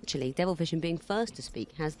stacks, actually, Devilfish being first to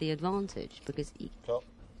speak has the advantage because he... Call.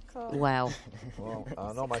 Well,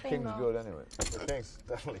 I know my king's good anyway. The king's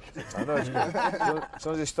definitely good. I know it's good. As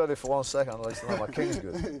soon as you study for 1 second, I know my king's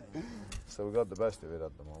good. So we got the best of it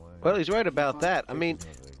at the moment. Well, he's right about that. I mean,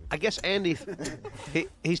 I guess Andy,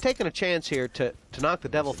 he's taking a chance here to knock the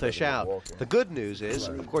Devilfish out. The good news is,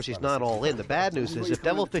 of course, he's not all in. The bad news is if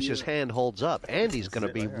Devilfish's hand holds up, Andy's going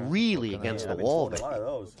to be really against the wall there.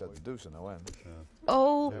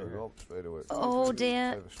 Oh, oh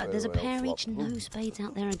dear. There's a pair each. No spades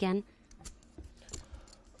out there again.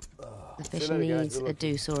 The fish needs a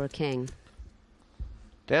deuce or a king.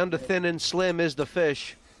 Down to thin and slim is the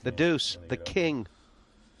fish. The deuce, the king.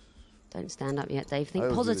 Don't stand up yet, Dave.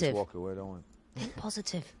 Think positive. Walk away, don't we? Think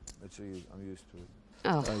positive. I'm used to it.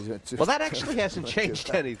 Oh. Well, that actually hasn't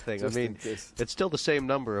changed anything. I mean, it's still the same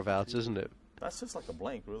number of outs, isn't it? That's just like a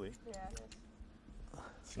blank, really. Yeah,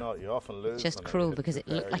 it's not. You often lose. Just cruel because it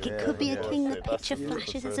looked like it could be a king. The picture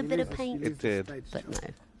flashes. It's a bit of paint. It did. But no.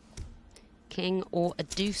 King or a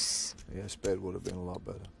deuce. Yeah, spade would have been a lot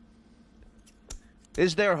better.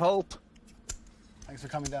 Is there hope? Thanks for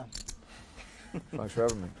coming down. Thanks for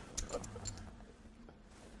having me.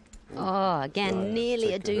 Oh, again,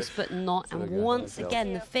 nearly a deuce, but not. And once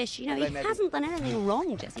again, the fish, you know, he hasn't done anything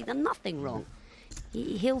wrong, Jesse. He's done nothing wrong.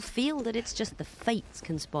 He'll feel that it's just the fates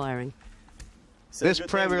conspiring. This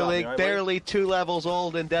Premier League, barely 2 levels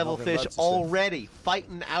old, and Devilfish already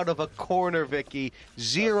fighting out of a corner, Vicky.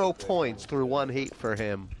 0 points through 1 heat for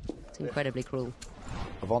him. It's incredibly cruel.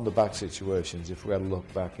 Of on-the-back situations, if we had a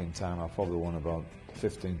look back in time, I probably won about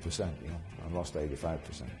 15%, you know, and lost 85%,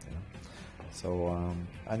 you know. So,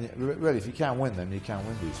 and really, if you can't win them, you can't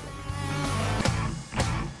win these ones.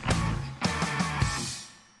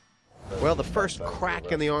 Well, the first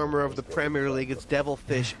crack in the armor of the Premier League, it's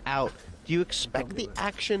Devilfish out. Do you expect the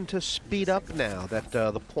action to speed up now that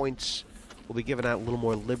the points will be given out a little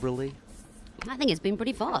more liberally? I think it's been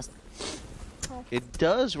pretty fast. It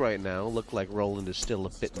does right now look like Roland is still a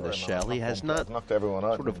bit in the shell. He has not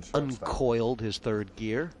sort of uncoiled his third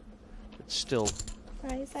gear. It's still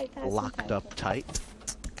locked up tight.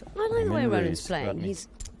 I like the way Roland's playing. He's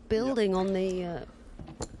building on the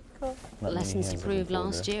lessons he proved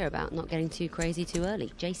last year about not getting too crazy too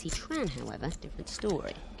early. JC Tran, however, different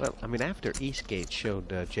story. Well, I mean, after Eastgate showed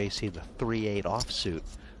JC the 3-8 offsuit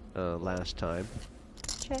last time,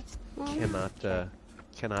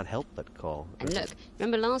 cannot help but call. And look,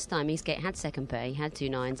 remember last time Eastgate had second pair, he had 2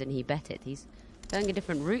 9s and he bet it. He's going a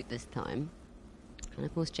different route this time. And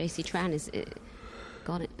of course JC Tran is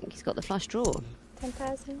got it. He's got the flush draw.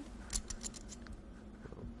 10,000.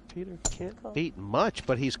 Peter can't beat much,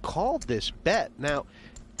 but he's called this bet. Now,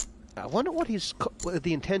 I wonder what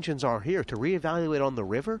the intentions are here, to reevaluate on the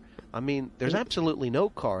river? I mean, there's absolutely no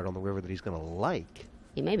card on the river that he's going to like.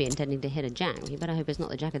 He may be intending to hit a jack. You better hope it's not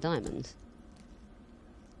the jack of diamonds.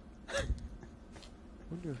 I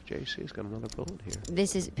wonder if JC's got another bullet here.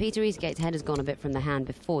 This is Peter Eastgate's head has gone a bit from the hand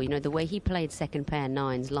before. You know, the way he played second pair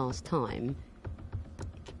 9s last time,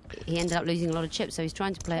 he ended up losing a lot of chips, so he's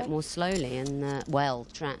trying to play it more slowly, and, well,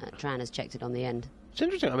 Tran has checked it on the end. It's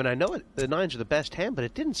interesting. I mean, I know the 9s are the best hand, but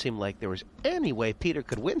it didn't seem like there was any way Peter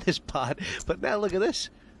could win this pot. But now look at this.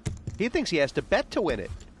 He thinks he has to bet to win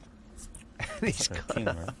it. And he's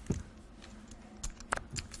got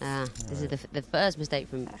this is the first mistake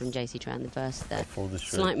from JC Tran, the first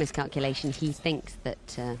slight miscalculation. He thinks that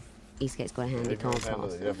Eastgate's got a hand he can't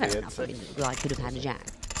pass. Fair enough. I mean, I could have had a jack.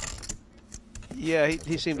 Yeah,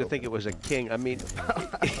 he seemed to think it was a king. I mean,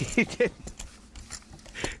 he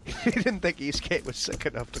didn't think Eastgate was sick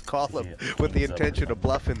enough to call him with the intention to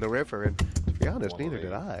bluff in the river, and to be honest, neither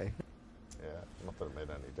did I. Yeah, not that it made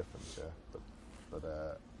any difference, yeah.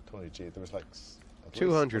 But Tony G, there was like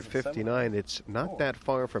 259, it's not that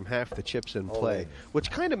far from half the chips in play, which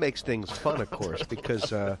kind of makes things fun, of course, because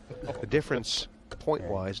the difference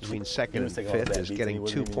point-wise between second and fifth is getting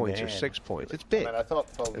 2 points or 6 points. It's big.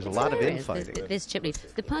 There's a lot of infighting. This chip lead,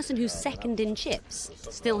 the person who's second in chips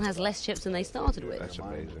still has less chips than they started with. That's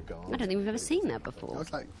amazing. I don't think we've ever seen that before.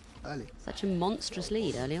 That's like early. Such a monstrous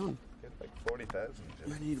lead early on. Like 40,000.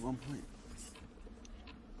 You only need 1 point.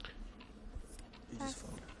 You just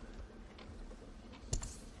fold.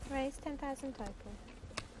 Raise 10,000 total.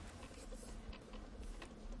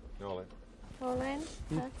 All in.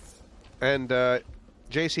 And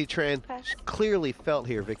JC Tran clearly felt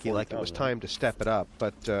here, Vicky, like it was time to step it up,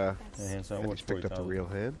 but he's picked up the real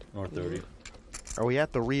hand. Or 30. Are we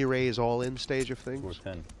at the re-raise all-in stage of things? Or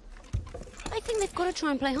 10. I think they've got to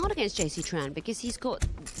try and play hard against JC Tran because he's got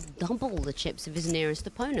double the chips of his nearest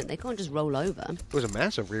opponent. They can't just roll over. It was a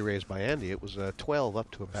massive re-raise by Andy. It was 12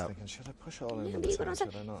 up to about. Should I push all in? You know,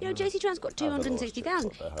 JC Tran's got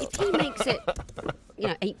 260,000. If he makes it,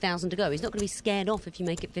 8,000 to go, he's not going to be scared off if you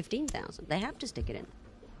make it 15,000. They have to stick it in.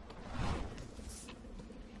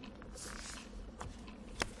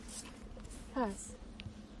 Pass.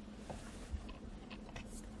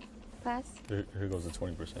 Pass. Here goes the 20%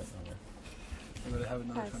 on there. I'm going to have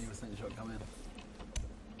another 20% shot come in.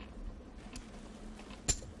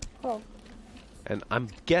 Oh. And I'm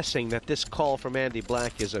guessing that this call from Andy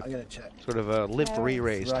Black is a sort of a live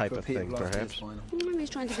re-raise type of thing, perhaps. Maybe he's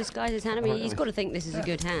trying to disguise his hand. I mean, he's got to think this is a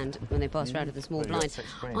good hand when they pass around to the small blind.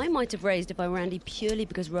 I might have raised if I were Andy purely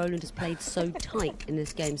because Roland has played so tight in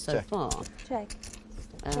this game so far. Check.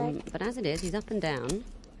 But as it is, he's up and down,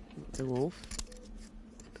 the Wolf.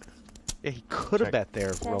 Yeah, he could have bet there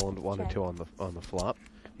if Roland wanted to on the flop.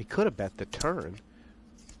 He could have bet the turn.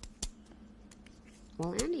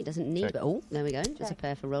 Well, Andy doesn't need... Oh, there we go. Just a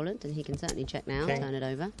pair for Roland, and he can certainly check now, turn it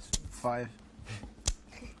over. 5.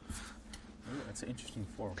 That's an interesting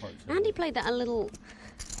 4 of hearts. Andy played that a little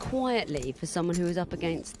quietly for someone who was up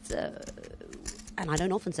against, and I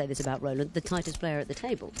don't often say this about Roland, the tightest player at the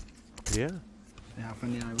table. Yeah. Yeah, how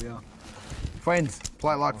friendly we are. Friends.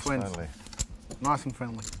 Play like friends. Friendly. Nice and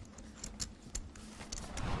friendly.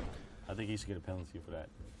 I think he should get a penalty for that.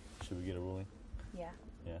 Should we get a ruling? Yeah.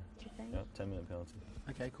 Yeah. Do you think? Yep, 10-minute penalty.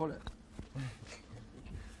 Okay, call it.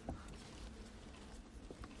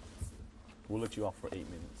 We'll let you off for 8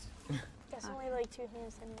 minutes. That's only like 2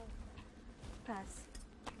 hands anyway. Pass.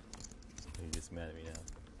 He gets mad at me now.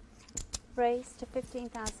 Raise to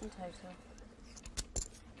 15,000 total.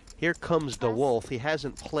 Here comes the Wolf. He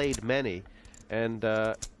hasn't played many, and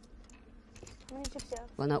well,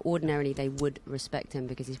 no, ordinarily they would respect him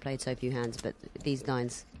because he's played so few hands, but these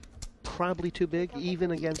lines... Probably too big,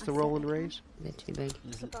 even against the Roland raise? They're too big.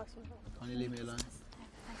 Can you leave me alone?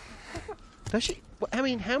 Does she? I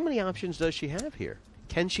mean, how many options does she have here?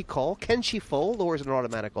 Can she call? Can she fold? Or is it an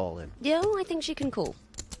automatic all-in? Yeah, I think she can call.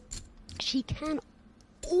 She can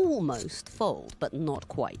almost fold, but not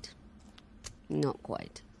quite. Not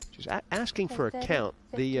quite. She's asking for a count.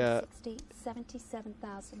 50, 60,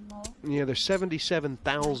 77,000 more. Yeah, there's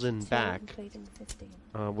 77,000 back, including 15.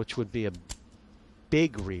 which would be a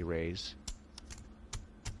big re-raise.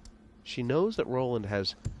 She knows that Roland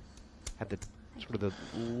has had the sort of the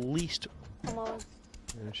least. Come on.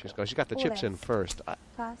 Yeah, she's got the chips in first.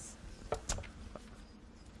 Pass.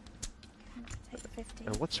 Take 50.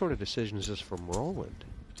 And what sort of decision is this from Roland?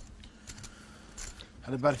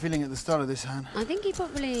 Had a bad feeling at the start of this hand. I think he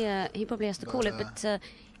probably has to call it, but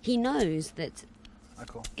he knows that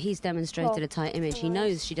he's demonstrated a tight image. He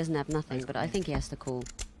knows she doesn't have nothing, but I think he has to call.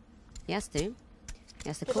 He has to. He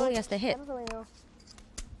has to call, he has to hit. I don't really know.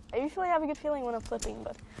 I usually have a good feeling when I'm flipping,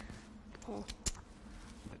 but...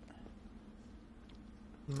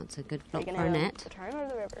 That's a good flop Are you for gonna Annette. the turn or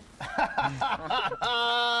the river?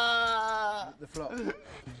 The flop.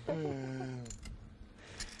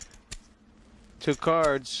 2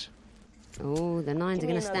 cards. Oh, the 9s are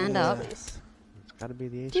going to stand up. It's got to be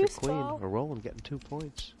the ace Deuce or queen, ball. or Roland getting 2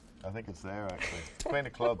 points. I think it's there, actually. Queen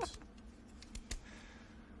of clubs.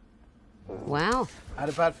 Wow. I had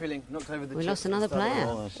a bad feeling. Knocked over the We chips lost at the another start of the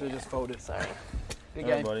player. roll. Should have just folded. Sorry. Good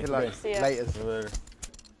game. buddy. Good luck. See ya. Later.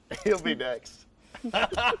 He'll be next.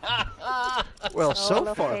 Well, so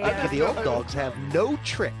no far, fair. Vicky, the old dogs have no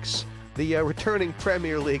tricks. The returning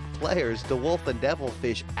Premier League players, the Wolfe and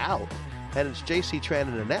Devilfish, out. And it's JC Tran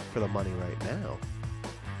and Annette for the money right now.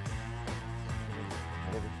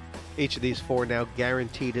 Each of these 4 now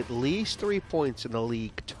guaranteed at least 3 points in the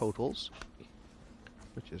league totals,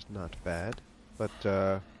 which is not bad.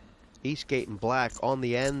 But Eastgate and Black on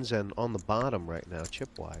the ends and on the bottom right now,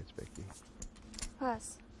 chip-wise, Vicky.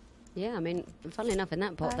 Pass. Yeah, I mean, funnily enough, in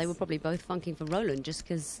that pot, they were probably both funking for Roland just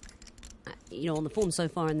because, you know, on the form so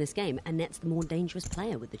far in this game, Annette's the more dangerous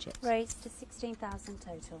player with the chips. Raise to 16,000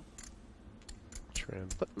 total. Tran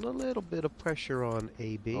putting a little bit of pressure on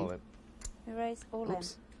AB. All in. We raise all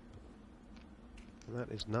Oops. And that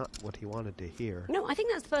is not what he wanted to hear. No, I think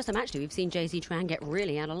that's the first time, actually, we've seen JC Tran get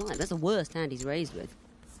really out of line. That's the worst hand he's raised with.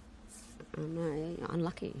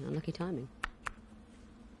 Unlucky timing.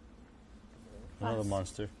 Another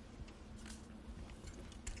monster.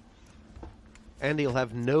 Andy will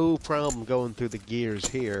have no problem going through the gears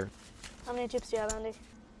here. How many chips do you have, Andy?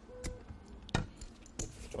 Do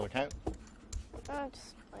you want to count?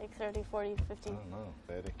 Just like 30, 40, 50. I don't know,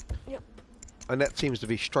 30. Yep. Annette seems to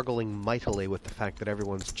be struggling mightily with the fact that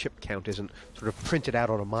everyone's chip count isn't sort of printed out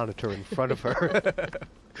on a monitor in front of her.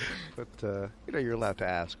 But, you know, you're allowed to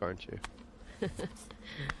ask, aren't you? I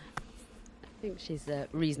think she's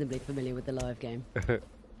reasonably familiar with the live game. Pass.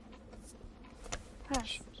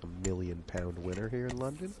 She's a £1 million winner here in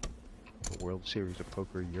London. The World Series of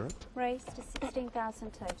Poker Europe. Raise to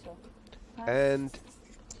 16,000 total. Pass. And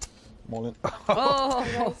Mullen.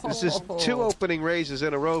 this is 2 opening raises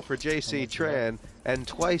in a row for JC Tran, and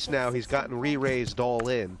twice now he's gotten re-raised all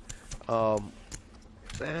in.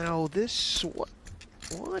 Now this what?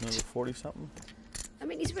 Number 40 something. I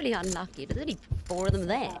mean, he's really unlucky. There's only 4 of them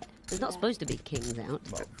there. There's not supposed to be kings out.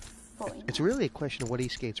 It's really a question of what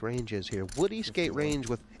Eastgate's range is here. Would Eastgate range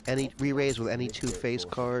with any re-raise with any 2 face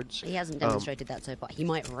cards? He hasn't demonstrated that so far. He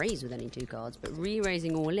might raise with any 2 cards, but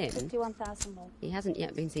re-raising all in, 51,000 more. he hasn't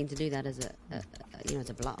yet been seen to do that as as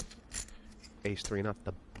a bluff. Ace 3, not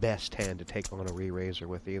the best hand to take on a re-raiser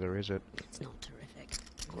with either, is it? It's not terrific.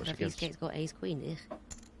 Of course, What if Eastgate's got ace queen? Ugh.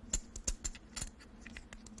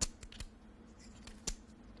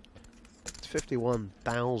 It's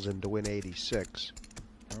 51,000 to win 86.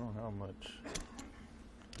 I don't know how much.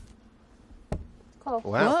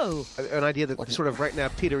 Wow. An idea that sort of right now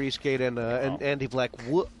Peter Eastgate and Andy Black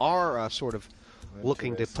are sort of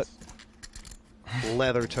looking to put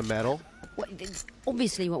leather to metal.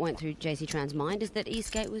 Obviously, what went through JC Tran's mind is that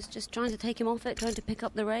Eastgate was just trying to take him off it, trying to pick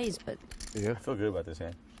up the raise, but... Yeah. I feel good about this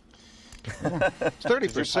hand. It's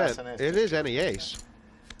 30%. It is any ace.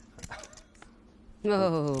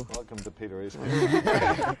 Oh. Welcome to Peter Eastgate.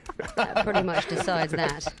 That pretty much decides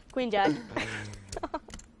that. Queen Jack.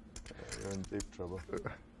 You're in deep trouble.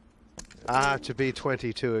 To be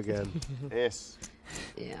 22 again. Yes.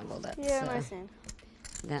 Yeah, well, that's... nice hand.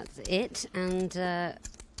 That's it, and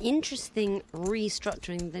interesting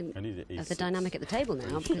restructuring of the dynamic at the table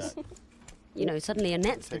now, because, suddenly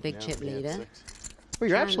Annette's the big chip leader. Well,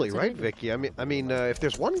 you're absolutely right, Vicky. I mean, if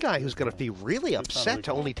there's one guy who's going to be really upset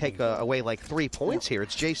to only take away like 3 points here,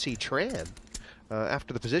 it's JC Tran.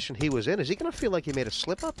 After the position he was in, is he going to feel like he made a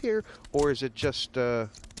slip up here, or is it just?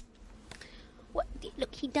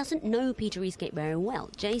 Look, he doesn't know Peter Eastgate very well.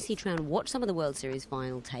 JC Tran watched some of the World Series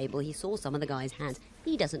final table. He saw some of the guys' hands.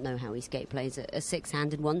 He doesn't know how Eastgate plays a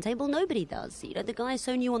 6-handed one table. Nobody does. The guy is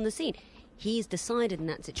so new on the scene. He's decided in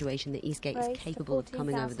that situation that Eastgate is capable of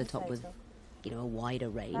coming over the top with, a wider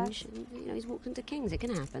range. And, he's walked into kings. It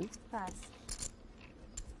can happen.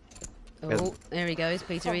 Oh, there he goes,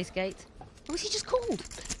 Peter Eastgate. Oh, was he just called?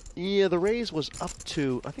 Yeah, the raise was up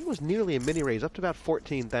to, I think it was nearly a mini raise, up to about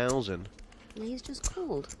 14,000. He's just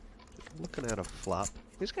called. Looking at a flop.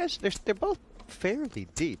 These guys, they're both fairly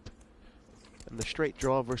deep. And the straight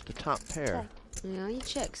draw versus the top pair. Yeah, he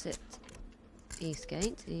checks it.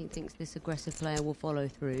 Eastgate. He thinks this aggressive player will follow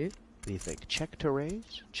through. What do you think? Check to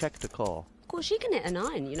raise? Check to call? Of course, she can hit a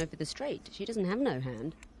 9, for the straight. She doesn't have no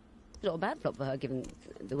hand. It's not a bad flop for her, given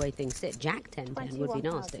the way things sit. Jack 10-10 would be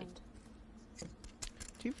nasty. Do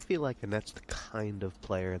you feel like Annette's the kind of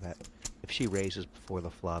player that if she raises before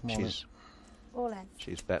the flop,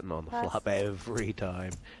 she's betting on the flop every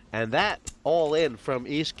time? And that all in from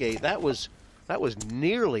Eastgate, that was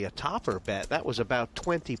nearly a topper bet. That was about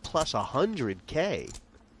 20 plus 100K.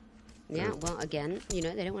 Yeah, well, again, they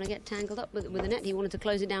don't want to get tangled up with Annette. He wanted to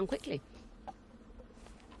close it down quickly.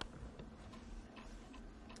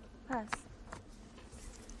 Pass.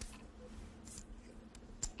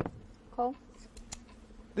 Call.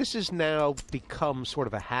 This has now become sort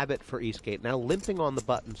of a habit for Eastgate, now limping on the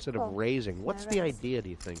button instead of raising. What's the idea, do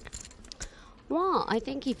you think? Well, I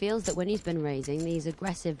think he feels that when he's been raising, these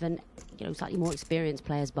aggressive and, slightly more experienced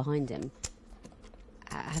players behind him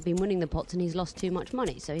have been winning the pots and he's lost too much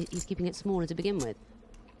money, so he's keeping it smaller to begin with.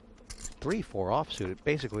 3-4 offsuit.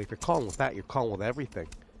 Basically, if you're calling with that, you're calling with everything.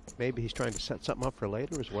 Maybe he's trying to set something up for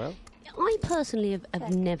later as well? I personally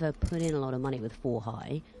have never put in a lot of money with 4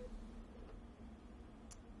 high.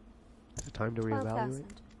 Is it time to reevaluate?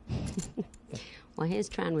 Well, here's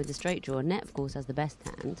Tran with the straight draw. Annette, of course, has the best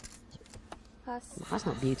hand. Well, that's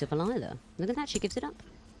not beautiful either. Look at that, she gives it up.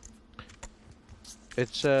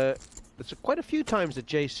 It's quite a few times that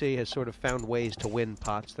JC has sort of found ways to win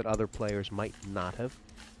pots that other players might not have.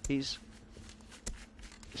 It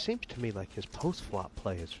seems to me like his post-flop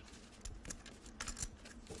play is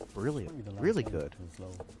brilliant, really good.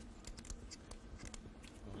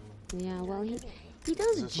 Yeah, well, he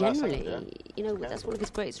does generally, that's one of his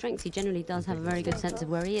great strengths. He generally does have a very good sense of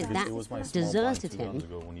where he is. That deserted him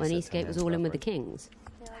when Eastgate was all in with the kings.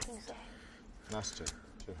 Yeah, I think so. Nice two.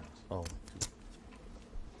 2 hands.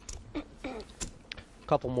 A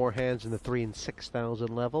couple more hands in the 3,000 and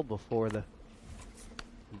 6,000 level before the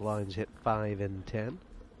blinds hit 5 and 10.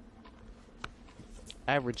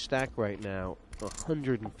 Average stack right now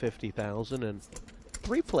 150,000, and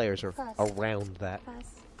 3 players are around that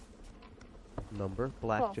number.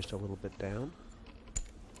 Black just a little bit down.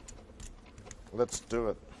 Let's do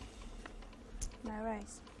it. No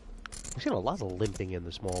raise. We've seen a lot of limping in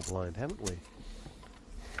the small blind, haven't we?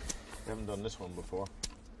 We haven't done this one before.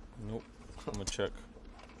 Nope. I'm gonna check.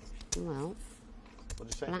 Well,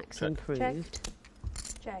 what'd you say? Black's Check. improved.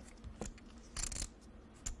 Check.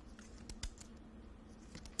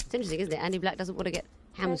 It's interesting, isn't it? Andy Black doesn't want to get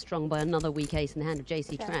hamstrung by another weak ace in the hand of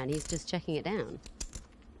JC Tran. He's just checking it down.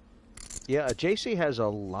 Yeah, JC has a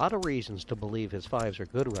lot of reasons to believe his fives are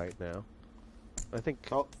good right now. I think.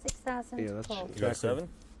 6,000. Yeah, that's call. You got 7?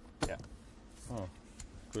 Yeah. Oh,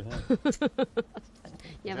 good hand.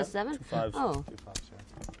 You have a 7? 2 fives. Oh. 2 fives,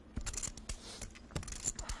 yeah.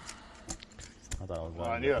 I thought I was Well,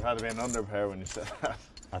 I knew it had to be an under pair when you said that.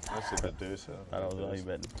 I thought Unless you could do so. I was only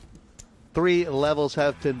betting. 3 levels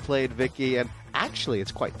have been played, Vicky, and actually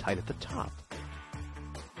it's quite tight at the top.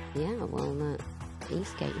 Yeah, well,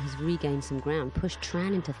 Eastgate has regained some ground, pushed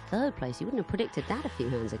Tran into 3rd place. You wouldn't have predicted that a few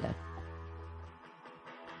hands ago.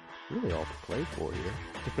 Really all to play for here.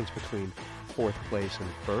 Difference between 4th place and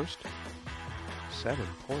 1st. 7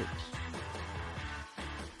 points.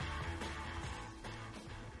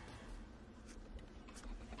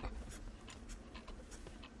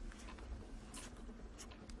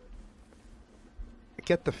 I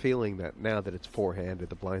get the feeling that now that it's 4-handed,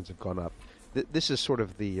 the blinds have gone up. This is sort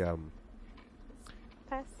of the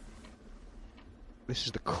Pass. this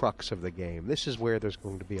is the crux of the game. This is where there's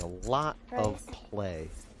going to be a lot of play.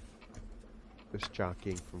 This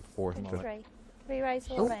jockeying from 4th to 3. 3 raise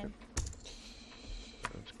all in.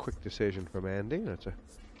 That's a quick decision from Andy. That's a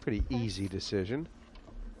pretty easy decision.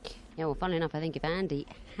 Yeah, well, funnily enough, I think if Andy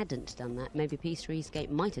hadn't done that, maybe piece 3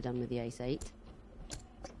 Eastgate might have done with the ace-8.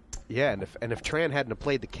 Yeah, and if Tran hadn't have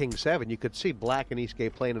played the king-7, you could see Black and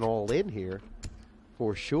Eastgate playing it all in here,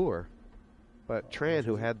 for sure. But Tran,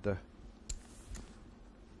 who had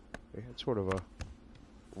sort of a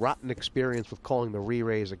rotten experience with calling the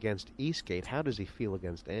re-raise against Eastgate, how does he feel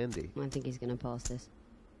against Andy? I think he's going to pass this.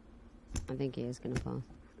 I think he is going to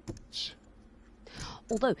pass.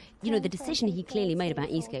 Although, you know, the decision he clearly made about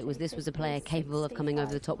Eastgate was this was a player capable of coming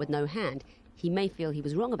over the top with no hand. He may feel he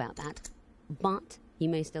was wrong about that, but he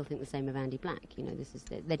may still think the same of Andy Black. You know,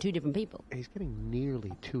 they're 2 different people. He's getting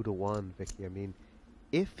nearly 2-1, Vicky. I mean,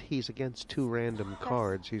 if he's against 2 random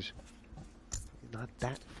cards, he's not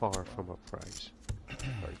that far from a price.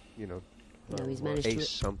 Or, you know, No, he's managed ace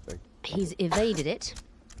to. something. He's evaded it.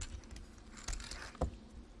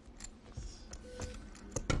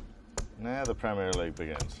 Now the Premier League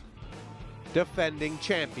begins. Defending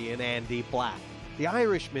champion Andy Black. The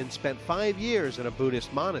Irishman spent 5 years in a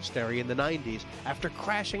Buddhist monastery in the 90s after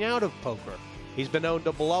crashing out of poker. He's been known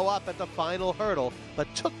to blow up at the final hurdle,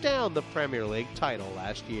 but took down the Premier League title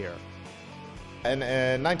last year. In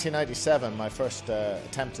 1997, my first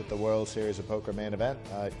attempt at the World Series of Poker main event,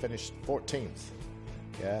 I finished 14th.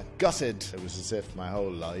 Yeah, gutted. It was as if my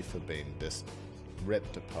whole life had been just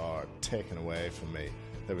ripped apart, taken away from me.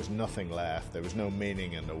 There was nothing left. There was no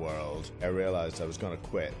meaning in the world. I realized I was going to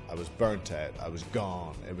quit. I was burnt out. I was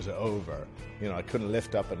gone. It was over. You know, I couldn't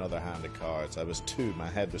lift up another hand of cards. My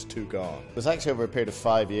head was too gone. It was actually over a period of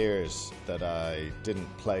 5 years that I didn't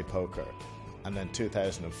play poker. And then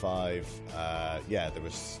 2005, there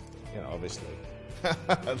was, you know, obviously,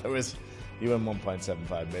 you win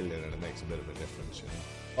 1.75 million and it makes a bit of a difference, you know.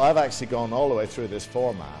 Well, I've actually gone all the way through this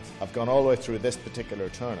format. I've gone all the way through this particular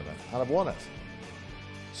tournament and I've won it.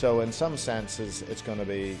 So in some senses, it's going to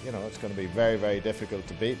be, you know, it's going to be very, very difficult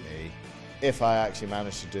to beat me if I actually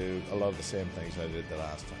manage to do a lot of the same things I did the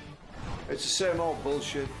last time. It's the same old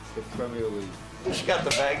bullshit, the Premier League. You got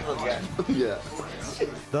the bag again. Yeah.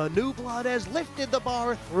 The new blood has lifted the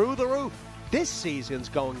bar through the roof. This season's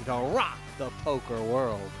going to rock the poker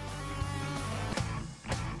world.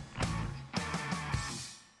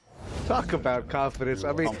 Talk about confidence.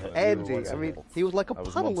 I mean, Andy, he was like a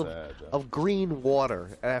puddle of green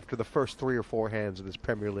water after the first 3 or 4 hands of this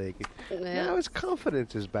Premier League. Yeah. Now his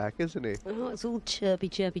confidence is back, isn't he? Oh, it's all chirpy,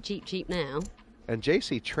 cheap now. And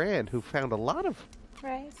JC Tran, who found a lot of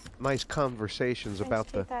Raise. nice conversations about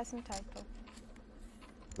the 2,000 total.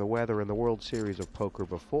 the weather in the World Series of Poker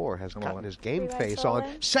before, has gotten his game Re-raise face all on.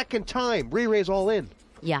 in. Second time, re-raise all in.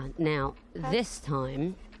 Yeah, now, this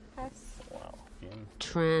time, Pass.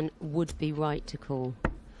 Tran would be right to call.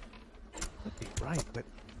 Right, but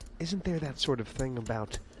isn't there that sort of thing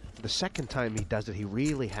about the second time he does it, he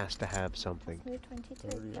really has to have something? 22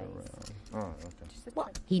 Oh, okay. Well,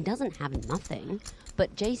 he doesn't have nothing,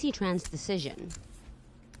 but JC Tran's decision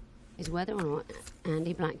is whether or not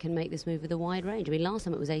Andy Black can make this move with a wide range. I mean, last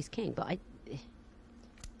time it was ace-king, but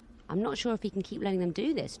I'm not sure if he can keep letting them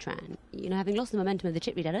do this, Tran. You know, having lost the momentum of the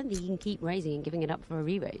chip lead, I don't think he can keep raising and giving it up for a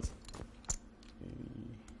re-raise.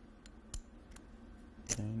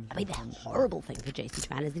 I mean, the horrible thing for JC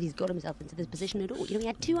Tran is that he's got himself into this position at all. You know, he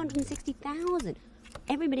had 260,000.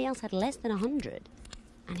 Everybody else had less than 100.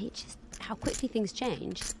 And he just, how quickly things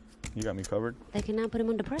change. You got me covered. They can now put him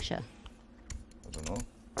under pressure. I don't know.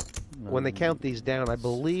 When they count these down, I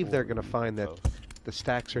believe they're going to find that The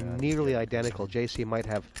stacks are nearly identical. JC might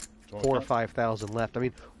have 4,000 or 5,000 left. I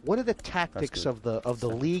mean, what are the tactics of the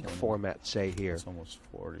league format say here? It's almost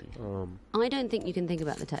 40. I don't think you can think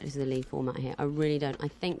about the tactics of the league format here. I really don't. I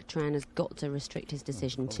think Tran has got to restrict his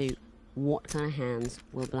decision to what kind of hands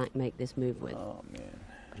will Black make this move with. Oh man!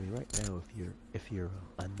 I mean, right now, if you're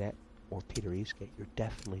Annette or Peter Eastgate, you're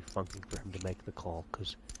definitely funking for him to make the call,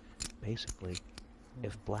 because basically,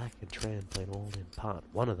 if Black and Tran play an all-in pot,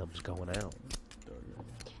 one of them's going out.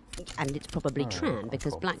 And it's probably Tran,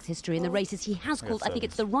 because Black's history in the races he has called. I think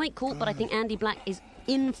it's the right call, but I think Andy Black is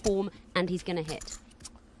in form and he's going to hit.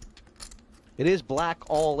 It is Black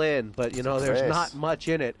all in, but you know, there's not much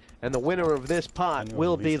in it. And the winner of this pot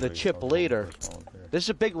will be the chip leader. This is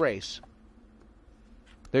a big race.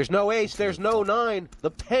 There's no ace, there's no 9.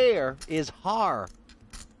 The pair is har.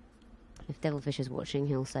 If Devilfish is watching,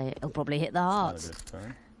 he'll probably hit the hearts.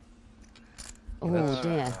 Oh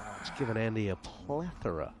dear. It's given Andy a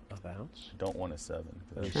plethora of outs. Don't want a 7.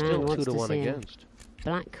 There's still 2 to 1 against.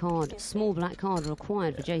 Black card, small black card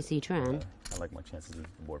required for JC Tran. I like my chances of the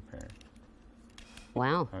board pairing.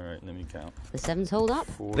 Wow. All right, let me count. The 7s hold up?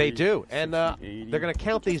 40, they do, and 60, they're going to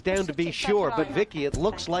count these down to be sure. But Vicky, it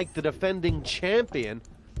looks like the defending champion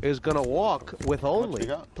is going to walk with only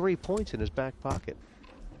 3 points in his back pocket.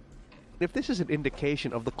 If this is an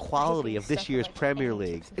indication of the quality of this year's Premier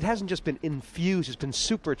League, it hasn't just been infused, it's been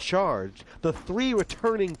supercharged. The 3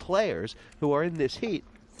 returning players who are in this heat,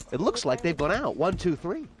 it looks like they've gone out. 1, 2,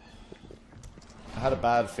 3. I had a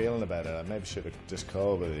bad feeling about it. I maybe should have just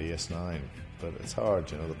called with the ace-9, but it's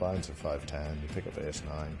hard, you know, the blinds are 5-10, you pick up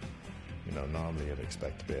ace-9, you know, normally you'd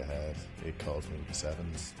expect to be ahead. He calls me with the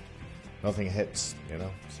 7s. Nothing hits, you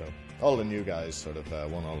know, so all the new guys sort of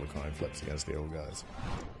won all the coin flips against the old guys.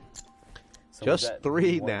 So just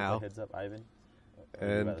 3 now. Heads up, Ivan?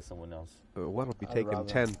 And someone else. What'll be taking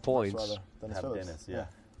 10 points? Have Dennis, yeah.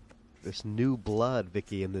 This new blood,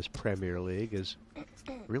 Vicky, in this Premier League has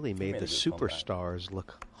really made the superstars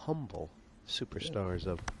look humble. Superstars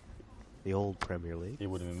of the old Premier League. It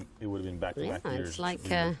would have been back-to-back years. It's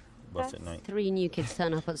like At night. 3 new kids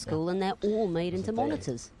turn up at school and they're all made into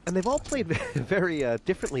monitors. And they've all played very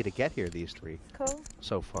differently to get here, these 3. Cool.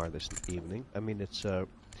 So far this evening. I mean, it's...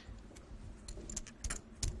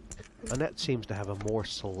 Annette seems to have a more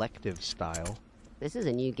selective style. This is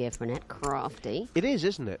a new gear for Annette. Crafty. It is,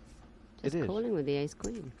 isn't it? Just it is. Calling with the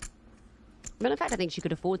ace-queen. But in fact, I think she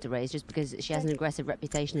could afford to raise just because she has an aggressive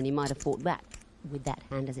reputation and he might have fought back with that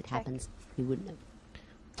hand as it happens. He wouldn't have.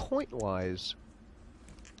 Point-wise,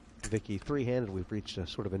 Vicky, 3-handed, we've reached a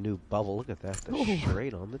sort of a new bubble. Look at that.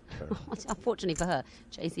 Straight on the turn. Unfortunately for her,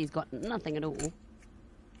 JC's got nothing at all.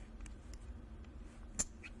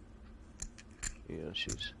 Yeah,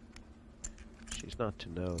 she's not to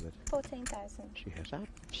know that 14,000. she has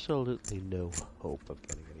absolutely no hope of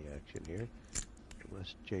getting any action here,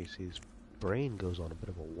 unless JC's brain goes on a bit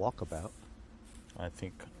of a walkabout. I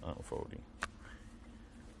think 40.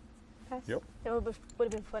 Pass. Yep. It would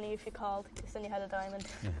have been funny if you called, because then you had a diamond.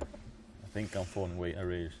 I think I'm folding weight a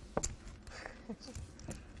raise.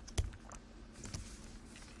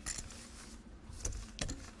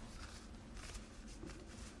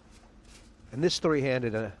 And this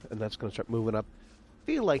 3-handed, and that's going to start moving up.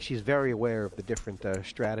 Feel like she's very aware of the different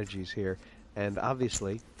strategies here, and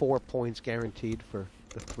obviously 4 points guaranteed for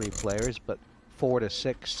the 3 players, but 4 to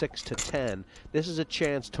 6, 6 to 10. This is a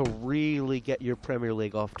chance to really get your Premier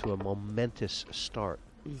League off to a momentous start.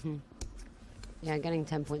 Mm-hmm. Yeah, getting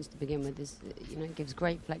 10 points to begin with is, you know, gives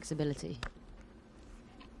great flexibility.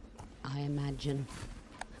 I imagine.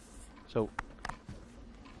 So,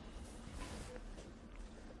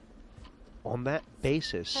 on that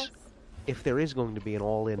basis, if there is going to be an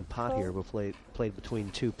all-in pot here played between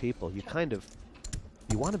 2 people, you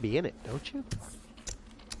want to be in it, don't you?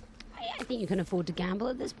 I think you can afford to gamble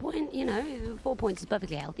at this point. You know, 4 points is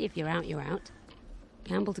perfectly healthy. If you're out, you're out.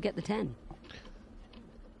 Gamble to get the 10.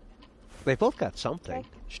 They both got something.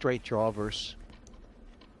 Straight draw versus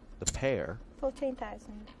the pair.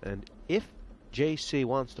 14,000. And if JC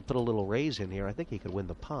wants to put a little raise in here, I think he could win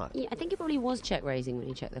the pot. Yeah, I think he probably was check raising when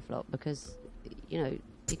he checked the flop because, you know,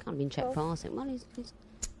 he can't have been check passing. Well,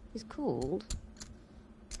 he's called.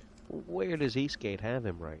 Where does Eastgate have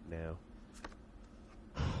him right now?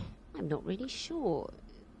 I'm not really sure.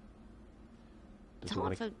 It's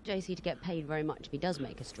hard for JC to get paid very much if he does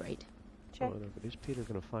make a straight. Oh, no, but is Peter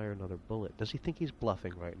going to fire another bullet? Does he think he's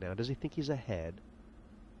bluffing right now? Does he think he's ahead?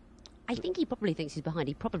 I think he probably thinks he's behind.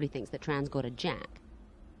 He probably thinks that Tran's got a jack.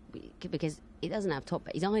 Because he doesn't have top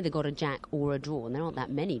bet. He's either got a jack or a draw, and there aren't that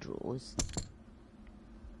many draws.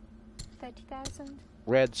 30,000.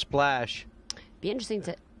 Red splash. Be interesting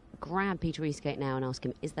to grab Peter Eastgate now and ask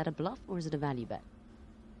him, is that a bluff or is it a value bet?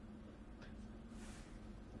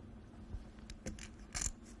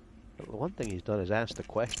 The one thing he's done is ask the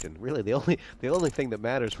question. Really, the only thing that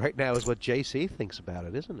matters right now is what JC thinks about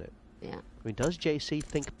it, isn't it? Yeah. I mean, does JC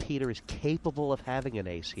think Peter is capable of having an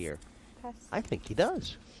ace here? Pass. I think he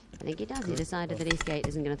does. I think he does. He decided that Eastgate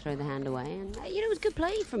isn't going to throw the hand away. And, you know, it was good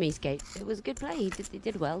play from Eastgate. It was good play. He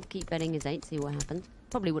did well. Keep betting his 8, see what happened.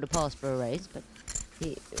 Probably would have passed for a raise, but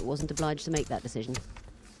he wasn't obliged to make that decision.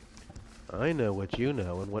 I know what you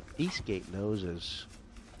know, and what Eastgate knows is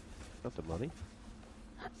not the money.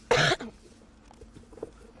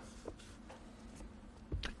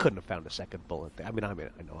 Couldn't have found a second bullet there. I know I'm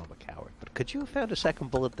a coward, but could you have found a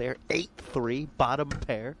second bullet there? 8-3, bottom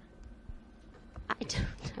pair. I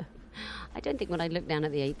don't know. I don't think when I looked down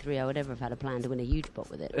at the 8-3, I would ever have had a plan to win a huge pot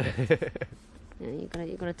with it. You know,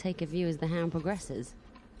 you've got to take a view as the hand progresses.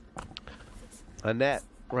 Annette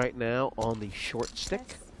right now on the short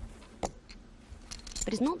stick.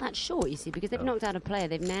 But it's not that short, you see, because they've knocked out a player.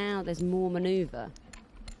 There's more manoeuvre.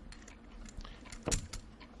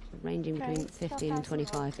 Ranging between 50 and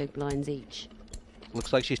 25 big blinds each.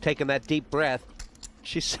 Looks like she's taking that deep breath.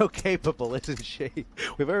 She's so capable, isn't she?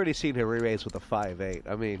 We've already seen her re-raise with a 5-8.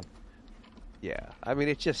 I mean, yeah. I mean,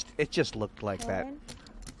 it just looked like that.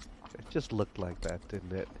 It just looked like that,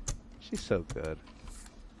 didn't it? She's so good.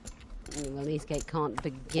 Well, Eastgate can't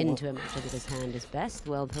begin to imagine that his hand is best.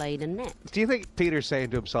 Well played, Annette. Do you think Peter's saying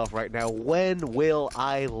to himself right now, when will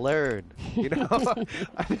I learn? You know?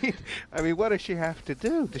 I mean, what does she have to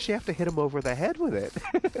do? Does she have to hit him over the head with it?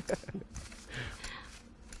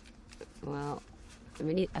 Well, I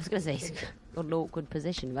mean, I was going to say he's got an awkward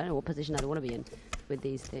position, but I don't know what position I'd want to be in with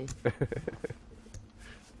these two.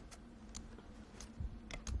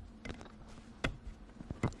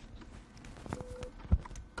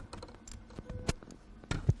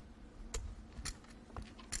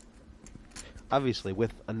 Obviously,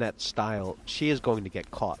 with Annette's style, she is going to get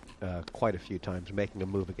caught quite a few times making a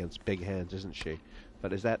move against big hands, isn't she?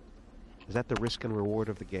 But is that the risk and reward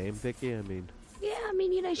of the game, Vicky? I mean, yeah, I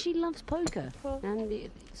mean, you know, she loves poker, and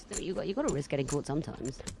you got to risk getting caught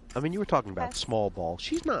sometimes. I mean, you were talking about small ball.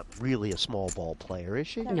 She's not really a small ball player, is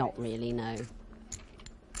she? Not really, no.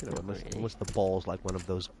 You know, unless the ball's like one of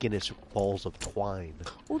those Guinness balls of twine.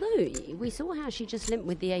 Although, we saw how she just limped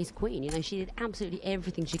with the ace-queen. You know, she did absolutely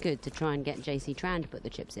everything she could to try and get JC Tran to put the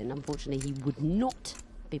chips in. Unfortunately, he would not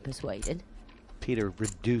be persuaded. Peter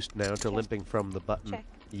reduced now to limping from the button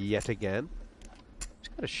yet again. He's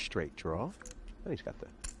got a straight draw. And he's got the...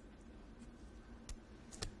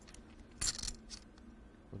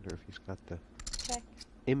 Wonder if he's got the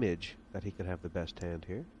image that he could have the best hand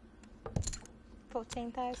here.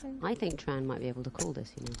 14,000. I think Tran might be able to call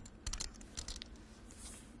this, you know.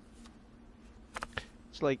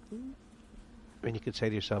 It's like, I mean, you could say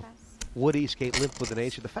to yourself, would Eastgate limp with an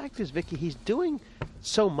ace? The fact is, Vicky, he's doing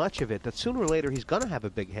so much of it that sooner or later he's going to have a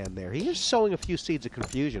big hand there. He is sowing a few seeds of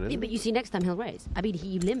confusion, isn't he? But you see, next time he'll raise. I mean,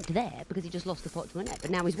 he limped there because he just lost the pot to Annette,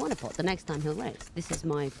 but now he's won a pot. The next time he'll raise. This is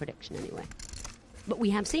my prediction anyway. But we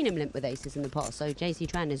have seen him limp with aces in the past, so JC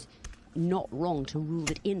Tran is not wrong to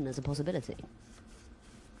rule it in as a possibility.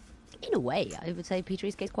 In a way, I would say Peter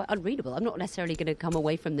Eastgate's quite unreadable. I'm not necessarily going to come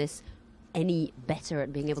away from this any better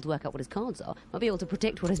at being able to work out what his cards are. I'll be able to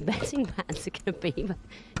predict what his betting patterns are going to be, but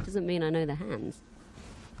it doesn't mean I know the hands.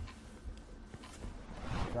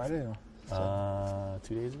 Friday?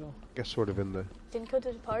 2 days ago. I guess sort of in the Didn't go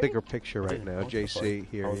to the party? bigger picture right now. JC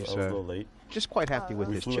here is I was a little late. just quite happy with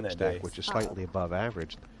We his flew in chip that stack, day. which is slightly above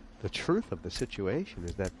average. The truth of the situation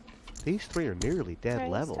is that these three are nearly dead Right,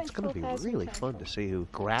 level. It's going to be really fun to see who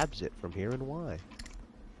grabs it from here and why.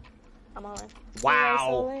 I'm all in.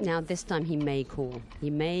 Wow! Now, this time he may call. He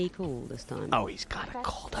may call this time. Oh, he's got to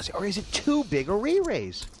call, does he? Or is it too big a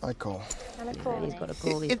re-raise? I call. And a Yeah, call. he's got to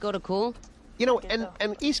call. He's got to call. You know,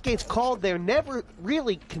 and Eastgate's called there, never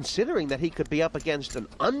really considering that he could be up against an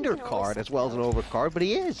undercard as well as an overcard, but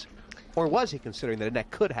he is. Or was he considering that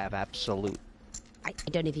Annette could have absolute? I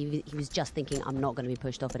don't know if he was just thinking, I'm not going to be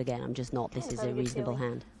pushed off it again. I'm just not. This is a reasonable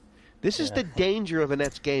hand. This is the danger of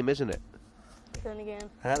Annette's game, isn't it? Then again.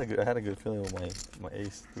 I had a good feeling with my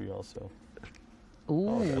ace 3 also.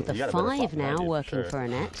 Ooh, You the got a better flop 5 than I now did, working sure. for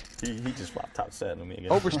Annette. He just flopped top set on me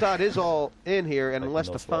again. Obrestad is all in here, and Like unless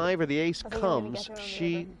no the sweat. 5 or the ace I think I'm gonna comes, get her on the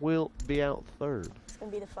she other. will be out third. It's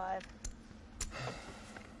going to be the 5.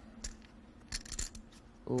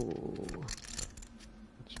 Ooh.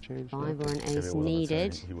 Let's change 5 that. or an If it ace wasn't a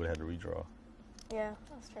needed. 10, he would have had to redraw. Yeah,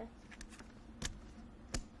 that's true.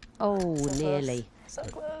 Oh, nearly. So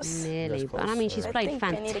close. Nearly. But I mean, she's I played think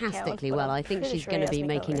I need a count, fantastically but well. I'm I think pretty she's sure going he to be has me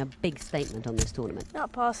making a covered. big statement on this tournament.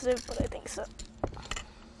 Not positive, but I think so.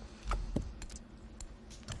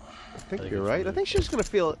 I think you're right. I think she's going to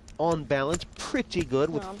feel on balance pretty good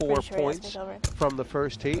with I'm 4 pretty sure he has me points covered. from the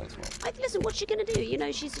first heat. Listen, what's she going to do? You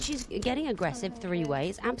know, she's getting aggressive 3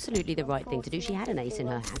 ways. Absolutely the right thing to do. She had an ace in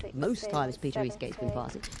her hand most times Peter Eastgate's been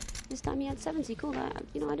passing. This time he had 7, so he called that.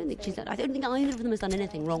 You know, I don't think either of them has done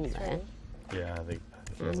anything wrong there. Yeah, I think.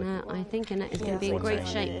 And I think Annette is going to be in great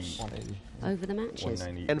shape over the matches.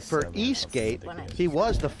 And for Eastgate, he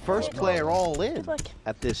was the first player all in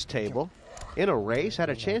at this table. In a race, had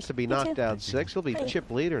a chance to be knocked out 6. He'll be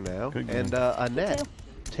chip leader now. And Annette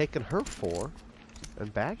taking her 4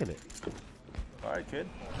 and bagging it. All right, kid.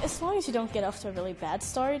 As long as you don't get off to a really bad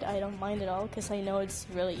start, I don't mind at all, because I know it's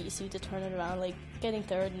really easy to turn it around. Like, getting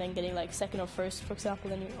 3rd and then getting, like, 2nd or 1st, for example,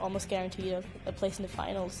 then you're almost guaranteed a place in the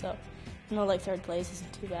finals. So, you know, like, 3rd place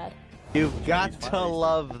isn't too bad. You've got to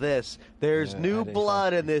love this. There's new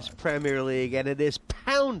blood in this Premier League, and it is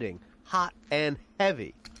pounding hot and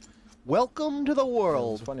heavy. Welcome to the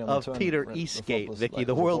world of Peter Eastgate. Vicky,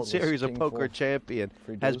 the World Series of Poker champion,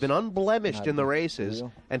 has been unblemished in the races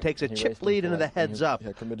and takes a chip lead into the heads-up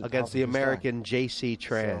against the American J.C.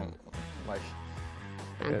 Tran.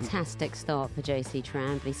 Fantastic start for J.C.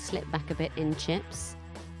 Tran, but he slipped back a bit in chips.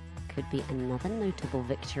 Could be another notable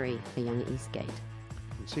victory for young Eastgate.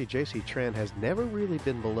 You see, J.C. Tran has never really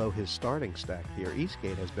been below his starting stack here.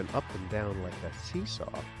 Eastgate has been up and down like a seesaw.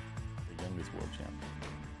 The youngest world champion.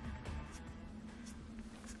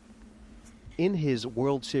 In his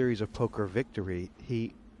World Series of Poker victory,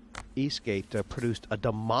 Eastgate produced a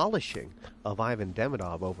demolishing of Ivan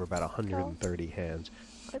Demidov over about 130 hands.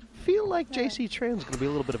 I feel like J.C. Tran's going to be a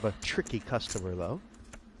little bit of a tricky customer, though.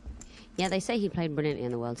 Yeah, they say he played brilliantly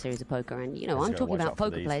in the World Series of Poker, and, you know, I'm talking about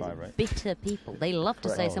poker players, bitter people. They love to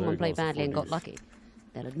say someone played badly and got lucky.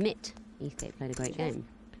 They'll admit Eastgate played a great game.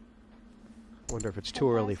 I wonder if it's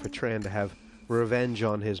too early for Tran to have revenge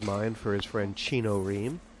on his mind for his friend Chino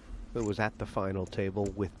Ream, who was at the final table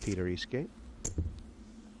with Peter Eastgate.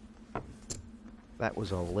 That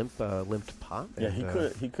was a limped pot. Yeah,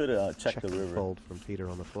 he could check the river. Fold from Peter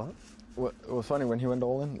on the flop. Well, it was funny when he went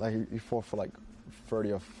all in. Like he fought for like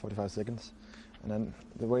 30 or 45 seconds, and then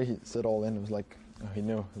the way he said all in, it was like he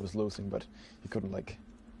knew he was losing, but he couldn't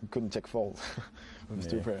check fold. It was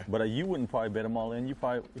too fair. But you wouldn't probably bet him all in. You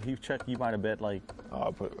might have bet like. I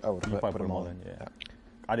would put him all in. Yeah.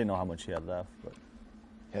 I didn't know how much he had left, but.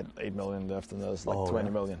 He had 8 million left, and there was like 20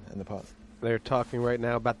 million in the pot. They're talking right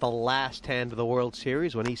now about the last hand of the World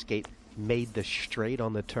Series when Eastgate made the straight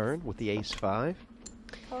on the turn with the ace-5.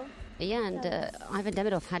 Yeah, and Ivan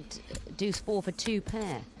Demidov had deuce 4 for 2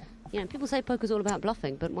 pair. You know, people say poker's all about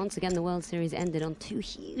bluffing, but once again the World Series ended on 2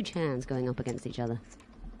 huge hands going up against each other.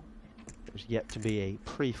 There's yet to be a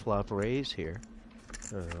pre-flop raise here.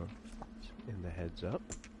 In the heads-up.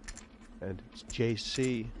 And it's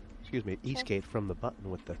Eastgate from the button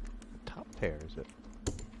with the top pair, is it?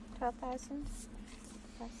 12,000.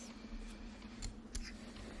 Yes.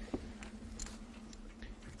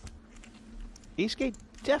 Eastgate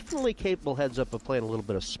definitely capable heads up of playing a little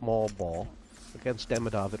bit of small ball. Against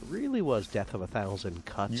Demidov, it really was death of 1,000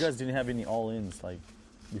 cuts. You guys didn't have any all-ins like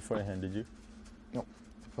beforehand, did you? No,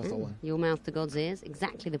 first all-in. Your mouth to God's ears,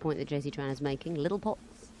 exactly the point that J.C. Tran is making. Little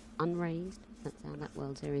pots, unraised. That's how that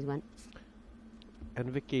World Series went. And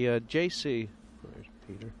Vicky, J.C. Where's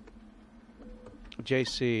Peter?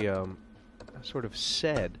 J.C. Sort of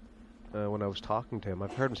said when I was talking to him,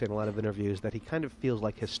 I've heard him say in a lot of interviews that he kind of feels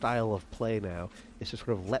like his style of play now is to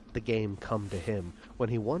sort of let the game come to him. When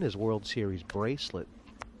he won his World Series bracelet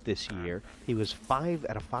this year, he was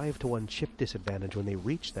at a 5-to-1 chip disadvantage when they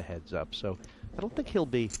reached the heads up. So I don't think he'll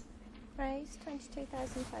be. Raise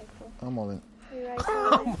 22,500. I'm all in.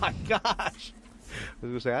 Oh my gosh! I was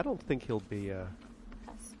going to say I don't think he'll be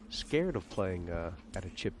scared of playing at a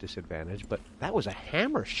chip disadvantage, but that was a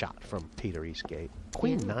hammer shot from Peter Eastgate.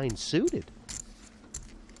 Queen 9 suited.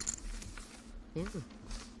 Yeah.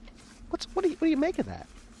 What do you make of that?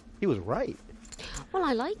 He was right. Well,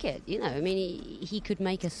 I like it. You know, I mean, he could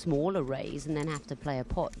make a smaller raise and then have to play a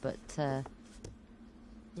pot, but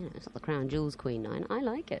you know, it's not the crown jewels Queen 9. I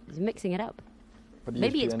like it. He's mixing it up. But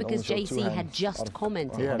maybe it's because JC had just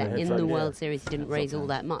commented that in the World Series he didn't raise all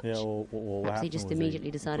that much. Yeah, well, perhaps he just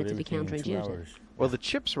immediately decided to be counterintuitive. Well, the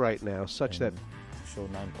chips right now such that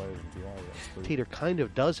showed 9 players in 2 hours. Peter kind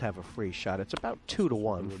of does have a free shot. It's about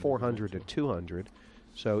 2-to-1, 400 to 200.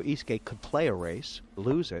 So Eastgate could play a race,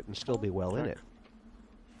 lose it, and still be well in it.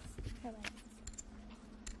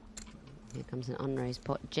 Here comes an unraised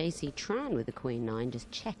pot. JC Tran with the Queen 9, just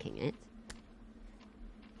checking it.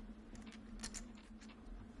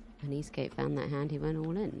 When Eastgate found that hand, he went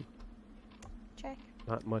all in. Check.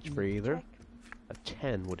 Not much for either. A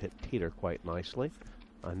 10 would hit Peter quite nicely.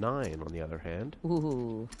 A 9, on the other hand.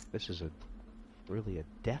 Ooh. This is really a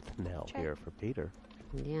death knell here for Peter.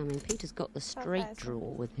 Yeah, I mean, Peter's got the straight draw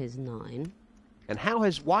with his 9. And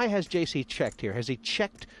why has JC checked here? Has he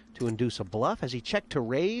checked to induce a bluff? Has he checked to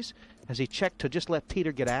raise? Has he checked to just let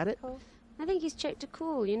Peter get at it? I think he's checked to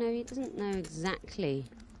call. You know, he doesn't know exactly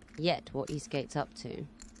yet what Eastgate's up to.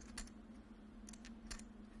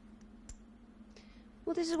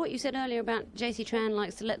 Well, this is what you said earlier about JC Tran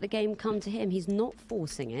likes to let the game come to him. He's not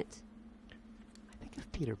forcing it. I think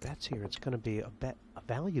if Peter bets here, it's going to be a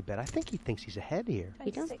value bet. I think he thinks he's ahead here.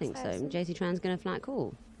 He does think so. JC Tran's going to flat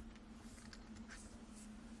call.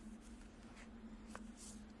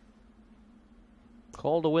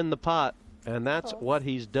 Call to win the pot, and that's what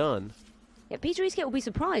he's done. Yeah, Peter Eastgate will be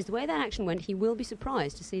surprised. The way that action went, he will be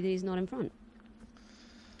surprised to see that he's not in front.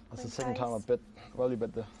 That's the second time I bet. Well, you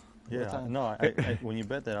bet the. Yeah, no, I, when you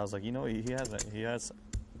bet that, I was like, you know, he has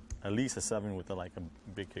at least a 7 with a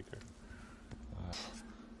big kicker.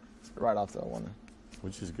 Right after I won it.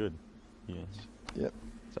 Which is good. Yes. Yep.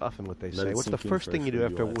 It's often what they say. What's the first thing you do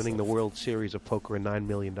after winning the World Series of Poker and $9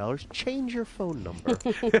 million? Change your phone number.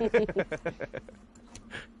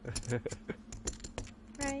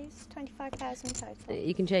 Raise 25,000 total.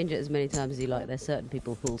 You can change it as many times as you like. There's certain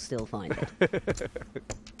people who'll still find it.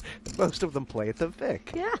 Most of them play at the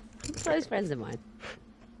Vic. Yeah, close friends of mine.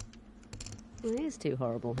 Well, here's two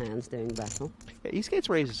horrible hands doing battle. Yeah, Eastgate's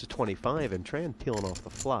raises to 25 and Tran peeling off the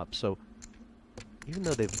flop, so even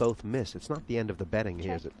though they've both missed, it's not the end of the betting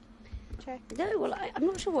here, is it? Check. No, well, I'm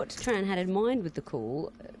not sure what Tran had in mind with the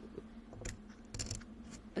call.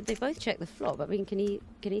 But they both checked the flop. I mean, can he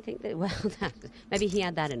think that, well, maybe he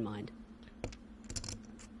had that in mind.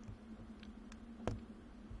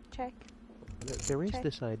 Check. There is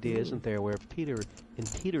this idea, isn't there, where in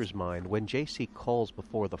Peter's mind, when JC calls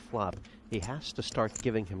before the flop, he has to start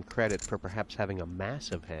giving him credit for perhaps having a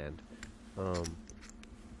massive hand. Yeah,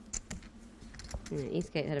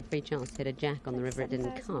 Eastgate had a free chance to hit a jack on the river. It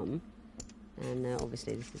didn't come. And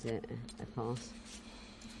obviously this is a pass.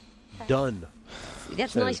 Done.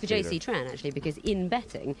 That's nice for JC Tran, actually, because in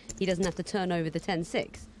betting, he doesn't have to turn over the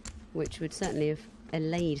 10-6, which would certainly have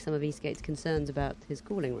allayed some of Eastgate's concerns about his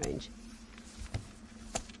calling range.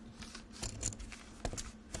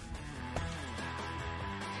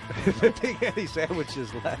 I think any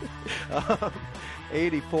sandwiches left.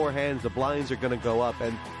 84 hands, the blinds are going to go up,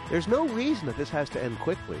 and there's no reason that this has to end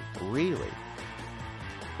quickly, really.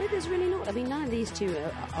 No, there's really not. I mean, none of these two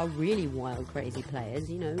are really wild, crazy players.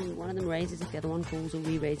 You know, one of them raises if the other one calls or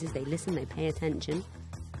re-raises. They listen, they pay attention.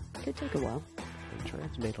 Could take a while. And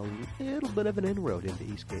Tran's made a little bit of an inroad into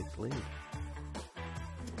Eastgate's lead.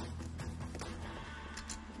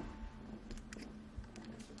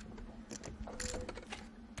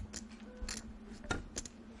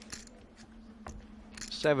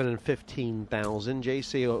 $7,000 and $15,000.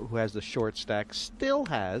 JC, who has the short stack, still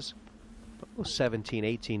has 17,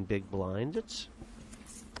 18 big blinds. It's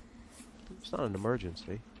not an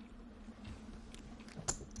emergency.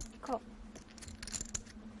 Cool.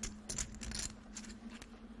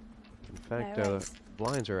 In fact,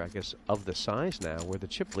 blinds are, I guess, of the size now where the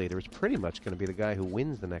chip leader is pretty much going to be the guy who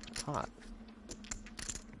wins the next pot.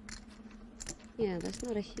 Yeah, there's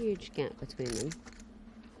not a huge gap between them.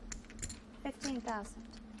 15,000.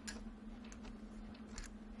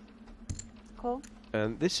 Cool.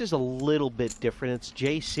 And this is a little bit different. It's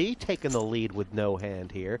JC taking the lead with no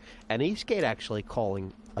hand here, and Eastgate actually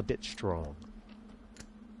calling a bit strong.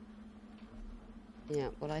 Yeah,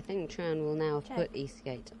 well, I think Tran will now have put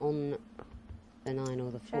Eastgate on the 9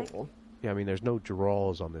 or the 4. Yeah, I mean, there's no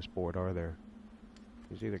draws on this board, are there?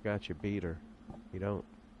 He's either got you beat or you don't.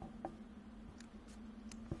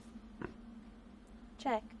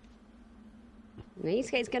 Check.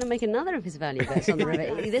 Eastgate's going to make another of his value bets on the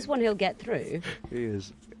river. This one he'll get through. He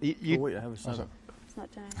is. Oh, wait, I have a 7. It's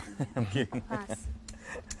not doing anything. Pass.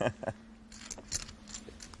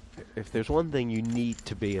 If there's one thing you need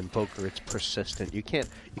to be in poker, it's persistent. You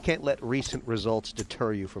can't let recent results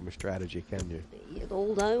deter you from a strategy, can you?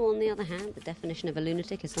 Although, on the other hand, the definition of a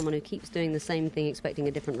lunatic is someone who keeps doing the same thing expecting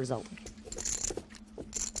a different result.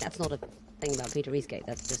 That's not a thing about Peter Eastgate.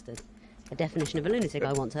 That's just a definition of a lunatic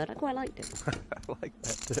I once heard. I quite liked it. I like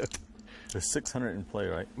that too. There's 600 in play,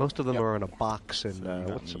 right? Most of them are in a box in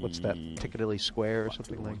what's that, Piccadilly Square or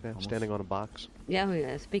something like that, almost. standing on a box.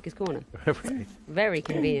 Yeah, Speaker's Corner. Right. Very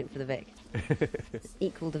convenient for the Vic.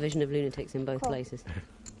 Equal division of lunatics in both places.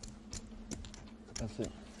 Let's see.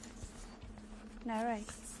 No, right.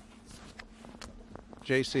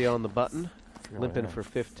 JC on the button, Oh, limping yeah. for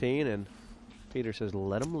 15, and Peter says,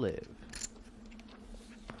 let him live.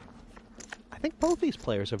 I think both these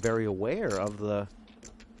players are very aware of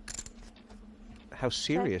how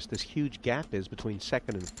serious this huge gap is between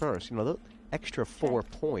second and first. You know, the extra 4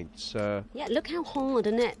 points. Yeah, look how hard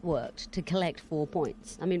Annette worked to collect 4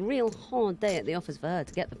 points. I mean, real hard day at the office for her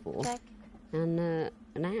to get the 4. Check. And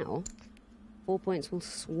now, 4 points will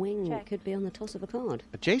swing. Check. It could be on the toss of a card.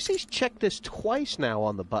 JC's checked this twice now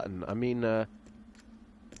on the button. I mean,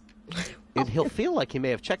 he'll feel like he may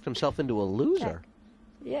have checked himself into a loser.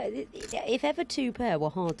 Yeah, if ever 2 pair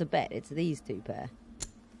were hard to bet, it's these 2 pair.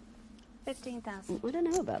 15,000. I don't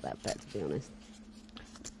know about that bet, to be honest.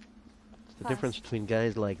 The difference between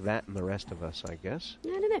guys like that and the rest of us, I guess. I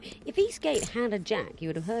don't know. If Eastgate had a jack, you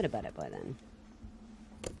would have heard about it by then.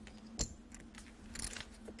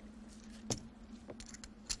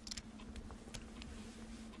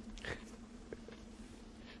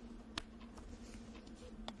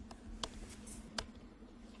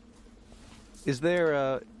 Is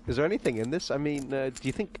there anything in this? I mean, do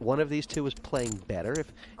you think one of these two is playing better?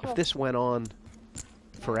 If this went on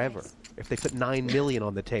forever, if they put 9 million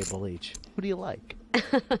on the table each, who do you like? I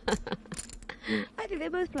think they're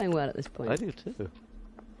both playing well at this point. I do too.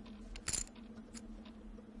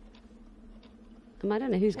 I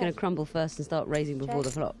don't know who's going to crumble first and start raising before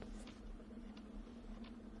the flop.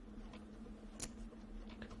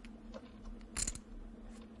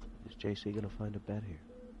 Is JC going to find a bet here?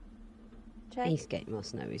 Eastgate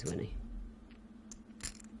must know he's winning.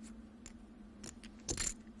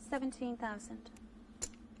 17,000.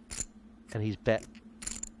 And he's bet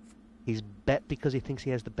because he thinks he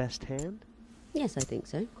has the best hand? Yes, I think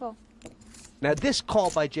so. Cool. Now, this call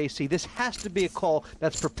by JC, this has to be a call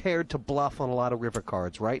that's prepared to bluff on a lot of river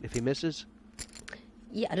cards, right? If he misses?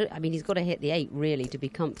 Yeah, I mean, he's got to hit the 8, really, to be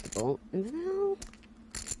comfortable. Well,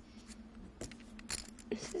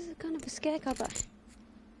 this is a kind of a scare card, but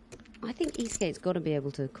I think Eastgate's got to be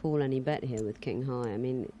able to call any bet here with King High. I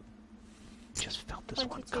mean, just felt this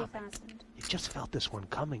one coming. You just felt this one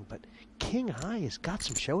coming, but King High has got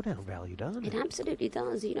some showdown value, doesn't it? It absolutely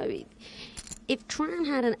does. You know, if Tran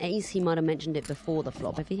had an ace, he might have mentioned it before the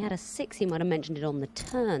flop. If he had a 6, he might have mentioned it on the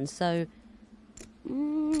turn. So,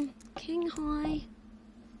 King High.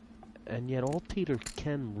 And yet all Peter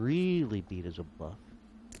can really beat is a bluff.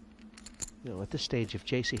 You know, at this stage, if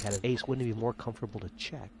JC had an ace, wouldn't he be more comfortable to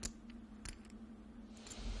check?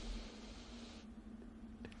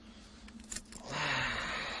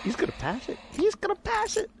 He's going to pass it. He's going to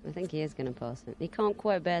pass it. I think he is going to pass it. He can't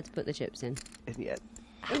quite bear to put the chips in. And yet,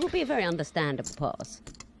 it will be a very understandable pass.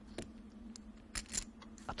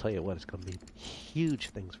 I'll tell you what, it's going to be huge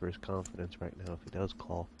things for his confidence right now if he does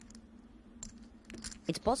call.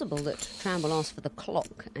 It's possible that Tran will ask for the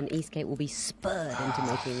clock and Eastgate will be spurred into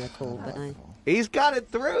making a call, but He's got it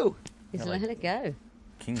through. He's let it go.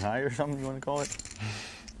 King High or something you want to call it?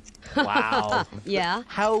 Wow. Yeah.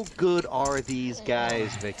 How good are these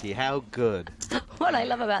guys, Vicky? How good? What I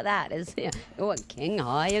love about that is, what King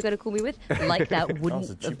High you're going to call me with? Like that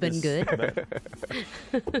wouldn't have been good.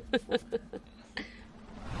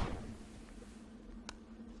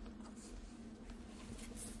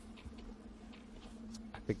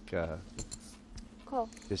 I think Cool.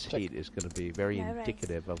 this heat is going to be very No, right.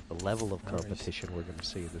 indicative of the level of competition we're going to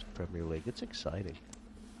see in this Premier League. It's exciting.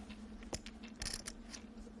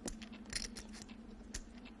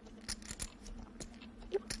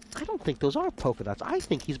 I don't think those are polka dots. I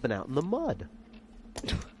think he's been out in the mud.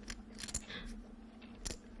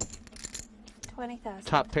 20,000.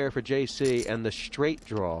 Top pair for JC and the straight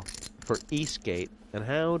draw for Eastgate. And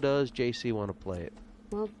how does JC want to play it?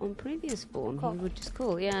 Well, on previous form, he would just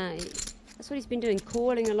call. Yeah, that's what he's been doing,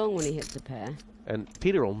 calling along when he hits a pair. And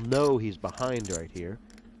Peter will know he's behind right here,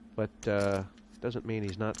 but doesn't mean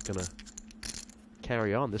he's not going to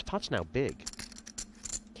carry on. This pot's now big.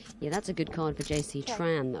 Yeah, that's a good card for JC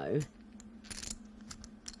Tran, though.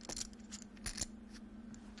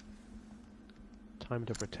 Time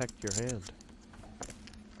to protect your hand.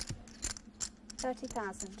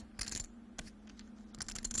 30,000.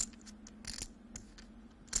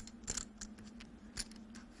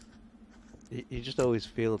 You just always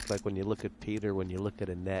feel it's like when you look at Peter, when you look at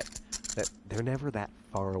Annette, that they're never that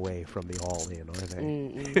far away from the all-in, are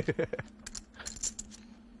they?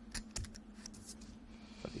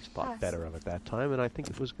 But he spot better of it that time, and I think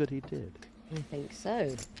it was good he did. I think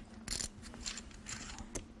so.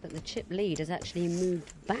 But the chip lead has actually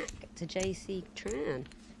moved back to JC Tran.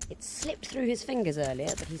 It slipped through his fingers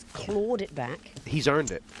earlier, but he's clawed it back. He's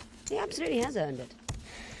earned it. He absolutely has earned it.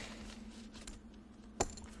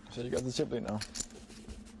 So you got the chip lead now?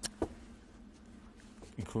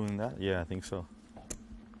 Including that? Yeah, I think so.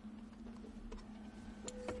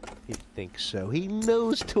 He thinks so. He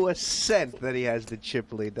knows to a cent that he has the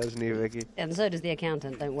chip lead, doesn't he, Vicky? And so does the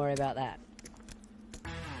accountant. Don't worry about that.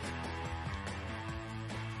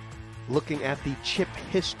 Looking at the chip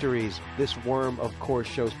histories, this worm, of course,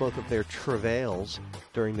 shows both of their travails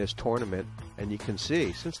during this tournament. And you can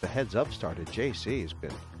see, since the heads-up started, JC has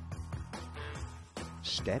been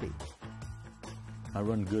steady. I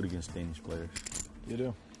run good against Danish players. You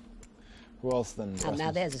do. Who else then? And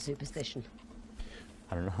now there's a superstition.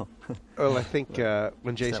 I don't know. Well, I think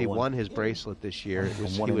when JC won his bracelet this year,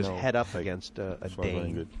 he was head up against a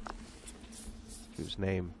Dane whose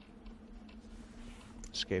name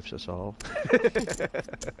escapes us all.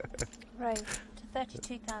 Row to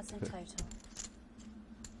 32,000 total.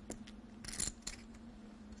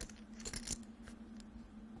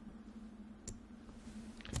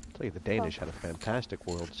 Tell you, the Danish had a fantastic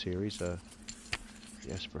World Series.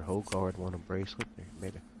 Jesper Højgaard won a bracelet. They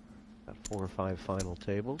made about 4 or 5 final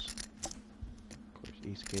tables. Of course,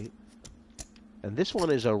 Eastgate. And this one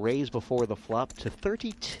is a raise before the flop to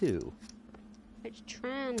 32. Which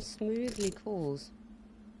Tran smoothly calls.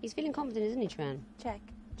 He's feeling confident, isn't he, Tran? Check,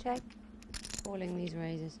 check. Calling these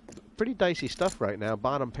raises. Pretty dicey stuff right now.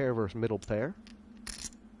 Bottom pair versus middle pair.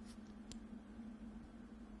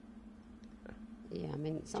 Yeah, I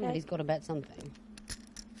mean, somebody's got to bet something.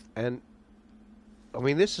 And, I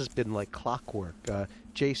mean, this has been like clockwork.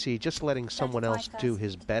 JC just letting someone else do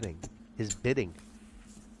his betting, his bidding.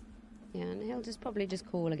 Yeah, and he'll just probably just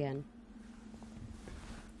call again.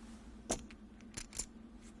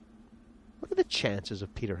 What are the chances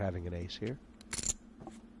of Peter having an ace here?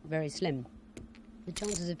 Very slim. The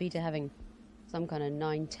chances of Peter having some kind of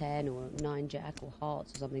 9-10 or 9-jack or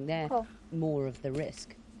hearts or something, they're more of the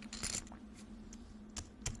risk.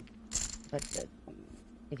 But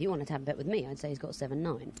if you wanted to have a bet with me, I'd say he's got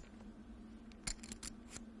 7-9.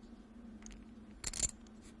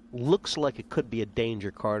 Looks like it could be a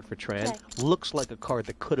danger card for Tran. Check. Looks like a card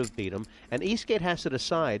that could have beat him. And Eastgate has to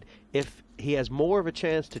decide if he has more of a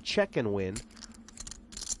chance to check and win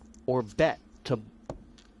or bet to,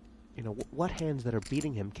 you know, what hands that are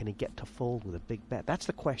beating him can he get to fold with a big bet? That's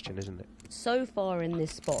the question, isn't it? So far in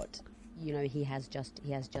this spot, you know, he has just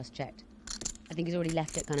checked. I think he's already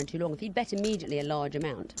left it kind of too long. If he'd bet immediately a large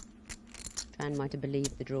amount, Tran might have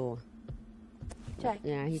believed the draw. Check.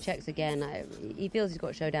 Yeah, he checks again. He feels he's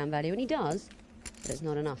got showdown value, and he does, but it's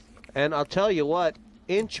not enough. And I'll tell you what,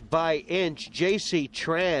 inch by inch, JC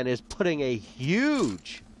Tran is putting a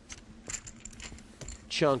huge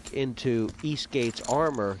chunk into Eastgate's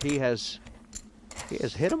armor. He has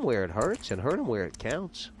hit him where it hurts and hurt him where it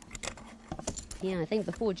counts. Yeah, I think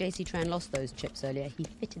before JC Tran lost those chips earlier, he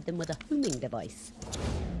fitted them with a homing device.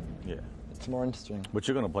 Yeah. It's more interesting. But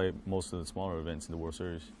you're going to play most of the smaller events in the World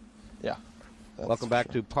Series. Yeah. Welcome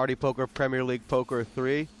back to Party Poker Premier League Poker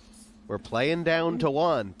 3. We're playing down to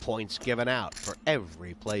 1. Points given out for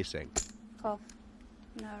every placing. Call.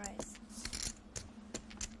 No raise.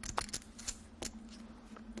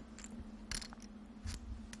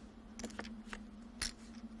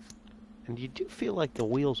 And you do feel like the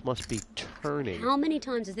wheels must be turning. How many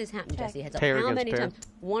times has this happened, Jesse? Heads up. Pair How against many pair. times?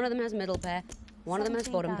 One of them has middle pair, one of them has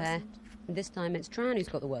bottom pair. 17,000. And this time it's Tran who's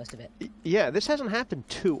got the worst of it. Yeah, this hasn't happened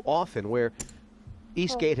too often where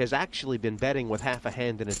Eastgate has actually been betting with half a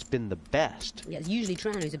hand and it's been the best. Yeah, it's usually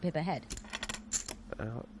Tran who's a pip ahead.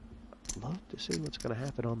 Love to see what's going to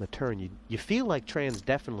happen on the turn. You feel like Tran's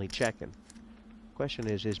definitely checking. Question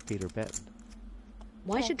is Peter betting?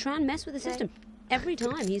 Why should Tran mess with the system? Every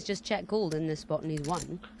time he's just check called in this spot and he's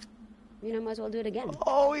won. You know, might as well do it again.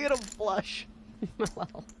 Oh, he hit a flush.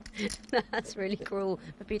 Well, that's really cruel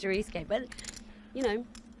for Peter Eastgate. But, you know,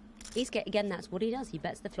 Eastgate, again, that's what he does. He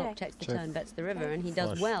bets the flop, checks the turn, bets the river, and he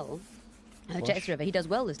does well. Checks the river. He does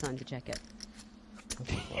well this time to check it.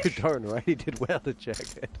 You're darn right, he did well to check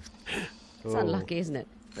it. It's unlucky, isn't it?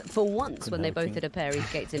 But for once, when they both hit a pair,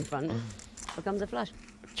 Eastgate's in front, becomes a flush.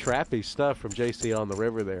 Trappy stuff from JC on the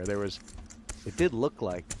river there. It did look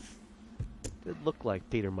like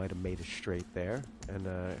Peter might have made a straight there, and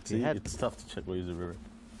it's tough to check waves of river.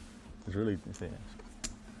 It's really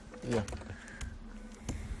yeah.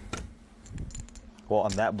 Well,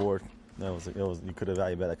 on that board, it was you could have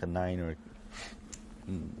value bet like a 9 or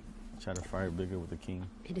try to fire bigger with the king.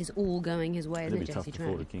 It is all going his way, isn't it, It'd be tough Jesse to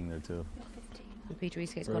fold Tran? a king there too. And Peter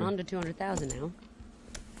Eastgate's gone under 200,000 now.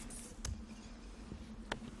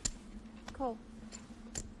 Cool.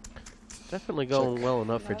 Definitely going well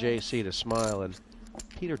enough for JC to smile, and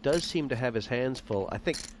Peter does seem to have his hands full.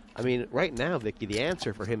 I mean, right now, Vicky, the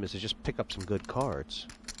answer for him is to just pick up some good cards.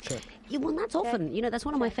 Check. Yeah, well, that's often, you know, that's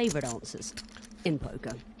one of my favourite answers in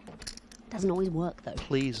poker. Doesn't always work, though.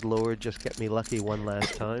 Please, Lord, just get me lucky one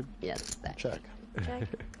last time. Yes, that. Check. Check.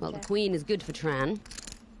 Well, the queen is good for Tran.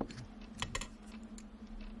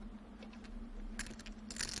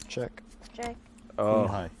 Check. Check. Oh,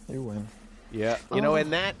 Hi. You win. Yeah. You know,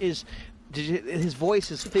 and that is, his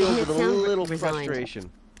voice is filled with a little frustration.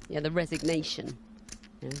 Yeah, the resignation.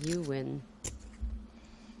 And you win.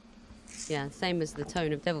 Yeah, same as the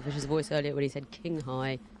tone of Devilfish's voice earlier when he said king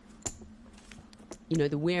high. You know,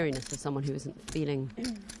 the weariness of someone who isn't feeling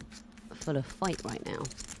full of fight right now.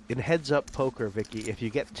 In heads-up poker, Vicky, if you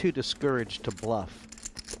get too discouraged to bluff,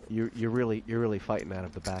 you're really fighting out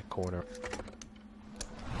of the back corner.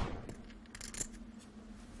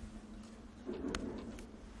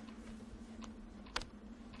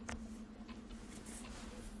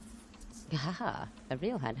 Haha, a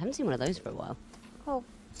real hand. Haven't seen one of those for a while. Cool.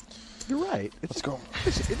 You're right. Let's go.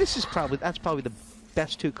 This is probably the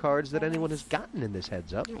best two cards that anyone has gotten in this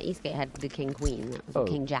heads-up. Yeah, Eastgate had the king queen. That was Oh. a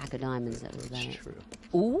king jack of diamonds. That was there. True.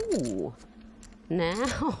 Ooh.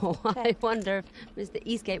 Now I wonder if Mr.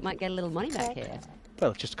 Eastgate might get a little money back here.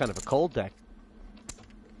 Well, it's just kind of a cold deck.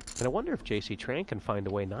 And I wonder if JC Tran can find a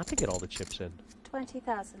way not to get all the chips in.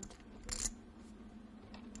 20,000.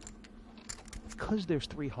 Because there's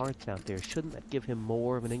 3 hearts out there, shouldn't that give him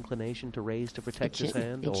more of an inclination to raise to protect his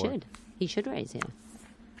hand? It should. He should raise here.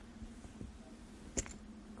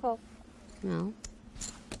 Cool. No.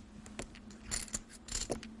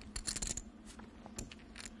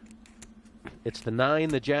 It's the 9,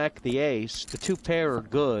 the jack, the ace. The 2 pair are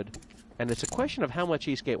good. And it's a question of how much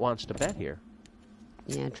Eastgate wants to bet here.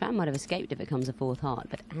 Yeah, Tran might have escaped if it comes a 4th heart,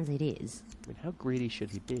 but as it is... I mean, how greedy should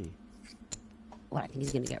he be? Well, I think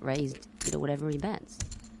he's going to get raised, you know, whatever he bets.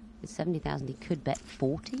 With 70,000, he could bet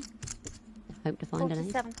 40. Hope to find an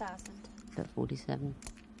ace. 47,000. Bet 47.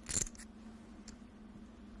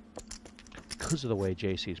 Because of the way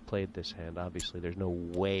JC's played this hand, obviously there's no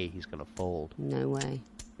way he's going to fold. No way.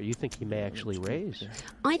 Or you think he may actually raise?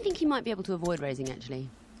 I think he might be able to avoid raising, actually.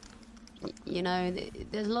 You know,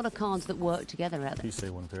 there's a lot of cards that work together out there. You say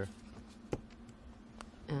 1 pair.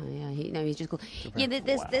 Oh yeah, he's just cool. Yeah,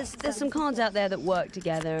 there's some cards out there that work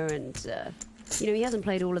together, and you know, he hasn't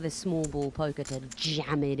played all of this small ball poker to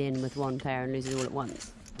jam it in with 1 pair and lose it all at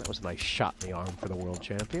once. That was a nice shot in the arm for the world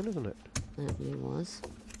champion, isn't it? That really was.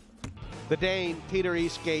 The Dane, Peter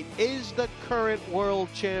Eastgate, is the current world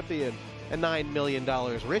champion and $9 million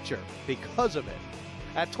richer because of it.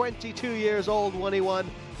 At 22 years old when he won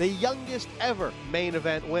the youngest ever main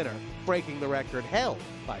event winner, breaking the record held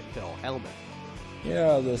by Phil Hellman.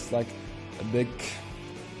 Yeah, there's like a big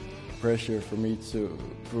pressure for me to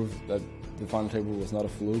prove that the final table was not a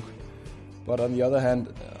fluke. But on the other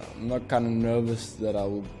hand, I'm not kind of nervous that I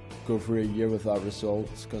will go through a year without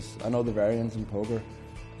results, because I know the variance in poker.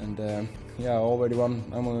 And yeah, I already won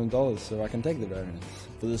 $1 million, so I can take the variance.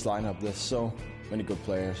 For this lineup, there's so many good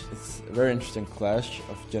players. It's a very interesting clash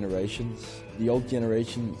of generations. The old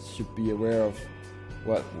generation should be aware of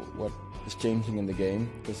what is changing in the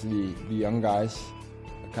game, because the young guys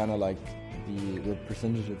are kind of like the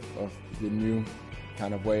representative of the new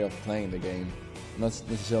kind of way of playing the game. I'm not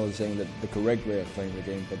necessarily saying that the correct way of playing the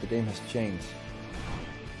game, but the game has changed.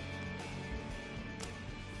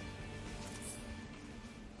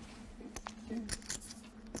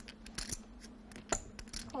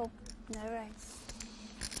 Oh, no race.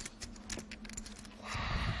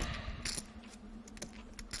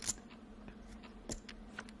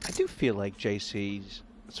 I do feel like JC's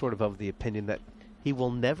sort of the opinion that he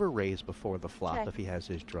will never raise before the flop Check. if he has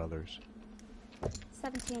his druthers.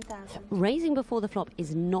 17,000. Raising before the flop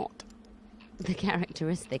is not the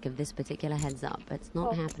characteristic of this particular heads up. It's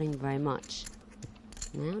not happening very much.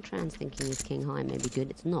 Now Tran's thinking his king high may be good.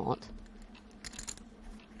 It's not.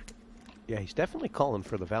 Yeah, he's definitely calling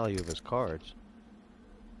for the value of his cards.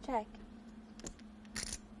 Check.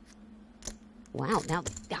 Wow, now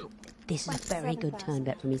this is a very good turn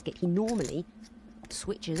bet from Eastgate. He normally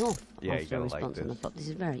switches off Yeah, you after a gotta like response on the this. flop. This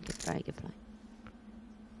is very good play.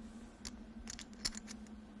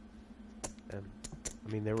 And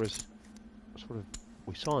I mean, there was sort of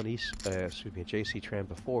we saw an JC Tran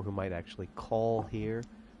before who might actually call here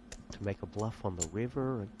to make a bluff on the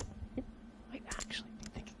river, and it might actually be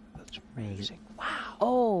thinking that's raising. Wow!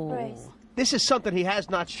 Oh, this is something he has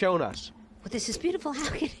not shown us. well, this is beautiful. How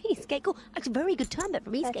can Eastgate call? That's a very good turn bet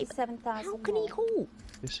from Eastgate. 37,000. How can he call?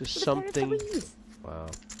 This is With a pair of something. threes. Wow!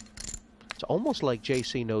 It's almost like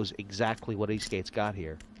JC knows exactly what Eastgate's got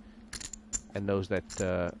here, and knows that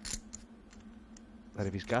that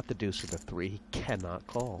if he's got the deuce or the 3, he cannot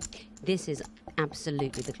call. This is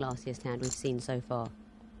absolutely the classiest hand we've seen so far.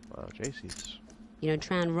 Wow, JC's... You know,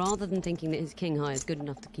 Tran, rather than thinking that his king high is good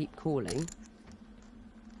enough to keep calling...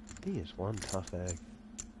 He is one tough egg.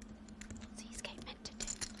 What's Eastgate meant to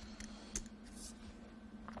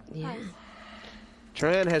do? Yeah.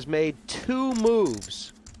 Tran has made 2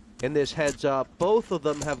 moves in this heads up. Both of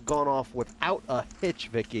them have gone off without a hitch,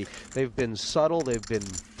 Vicky. They've been subtle, they've been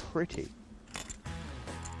pretty.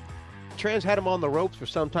 Tran's had him on the ropes for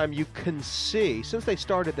some time. You can see, since they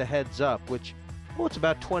started the heads up, which, well, it's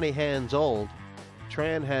about 20 hands old,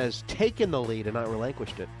 Tran has taken the lead and not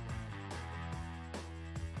relinquished it.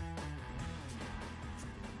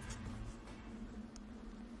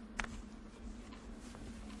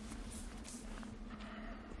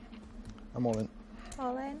 I'm all in.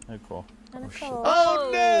 All in. Hey, cool. And a call. Oh,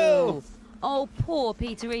 no! Oh, poor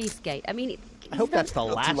Peter Eastgate. I mean... I hope that's the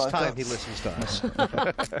last time he listens to us.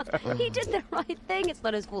 He did the right thing. It's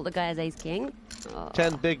not his fault the guy has ace-king. Oh.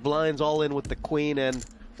 10 big blinds all in with the queen and,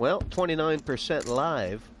 well, 29%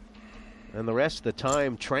 live. And the rest of the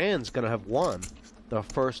time, Tran's going to have won the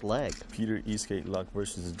first leg. Peter Eastgate luck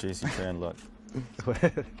versus JC Tran luck.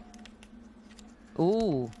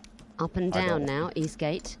 Ooh. Up and down now,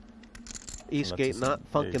 Eastgate. Eastgate not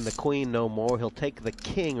funking the queen no more. He'll take the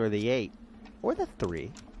king or the 8. Or the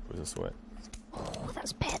 3. Where's the sweat? Oh,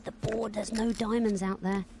 that's paired the board. There's no diamonds out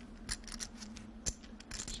there.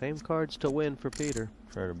 Same cards to win for Peter.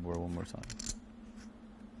 Try to board one more time.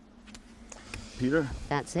 Peter?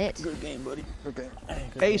 That's it. Good game, buddy. Good game.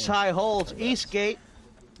 Ace high holds. Eastgate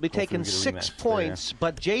be taking 6 points,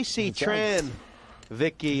 but JC Tran,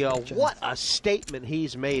 Vicky, what a statement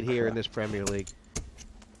he's made here in this Premier League.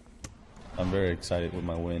 I'm very excited with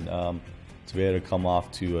my win. To be able to come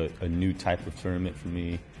off to a new type of tournament for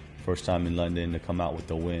me, first time in London, to come out with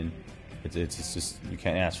the win, it's just, you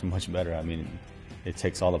can't ask for much better. I mean, it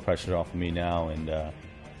takes all the pressure off of me now, and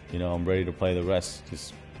you know, I'm ready to play the rest.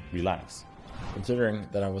 Just relax. Considering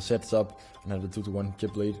that I was sets up and had a 2-1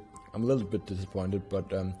 chip lead, I'm a little bit disappointed,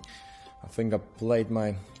 but I think I played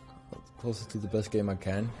my closest to the best game I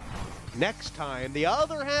can. Next time, the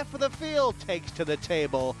other half of the field takes to the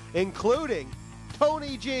table, including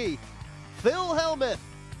Tony G, Phil Helmuth,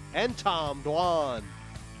 and Tom Dwan.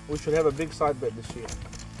 We should have a big side bet this year.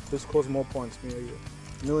 Who scores more points, me or you?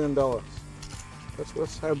 $1 million.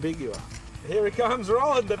 That's how big you are. Here he comes,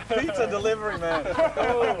 Roland, the pizza delivery man.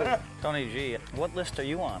 Oh. Tony G, what list are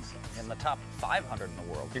you on? In the top 500 in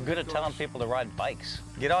the world. You're good at telling people to ride bikes.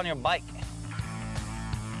 Get on your bike.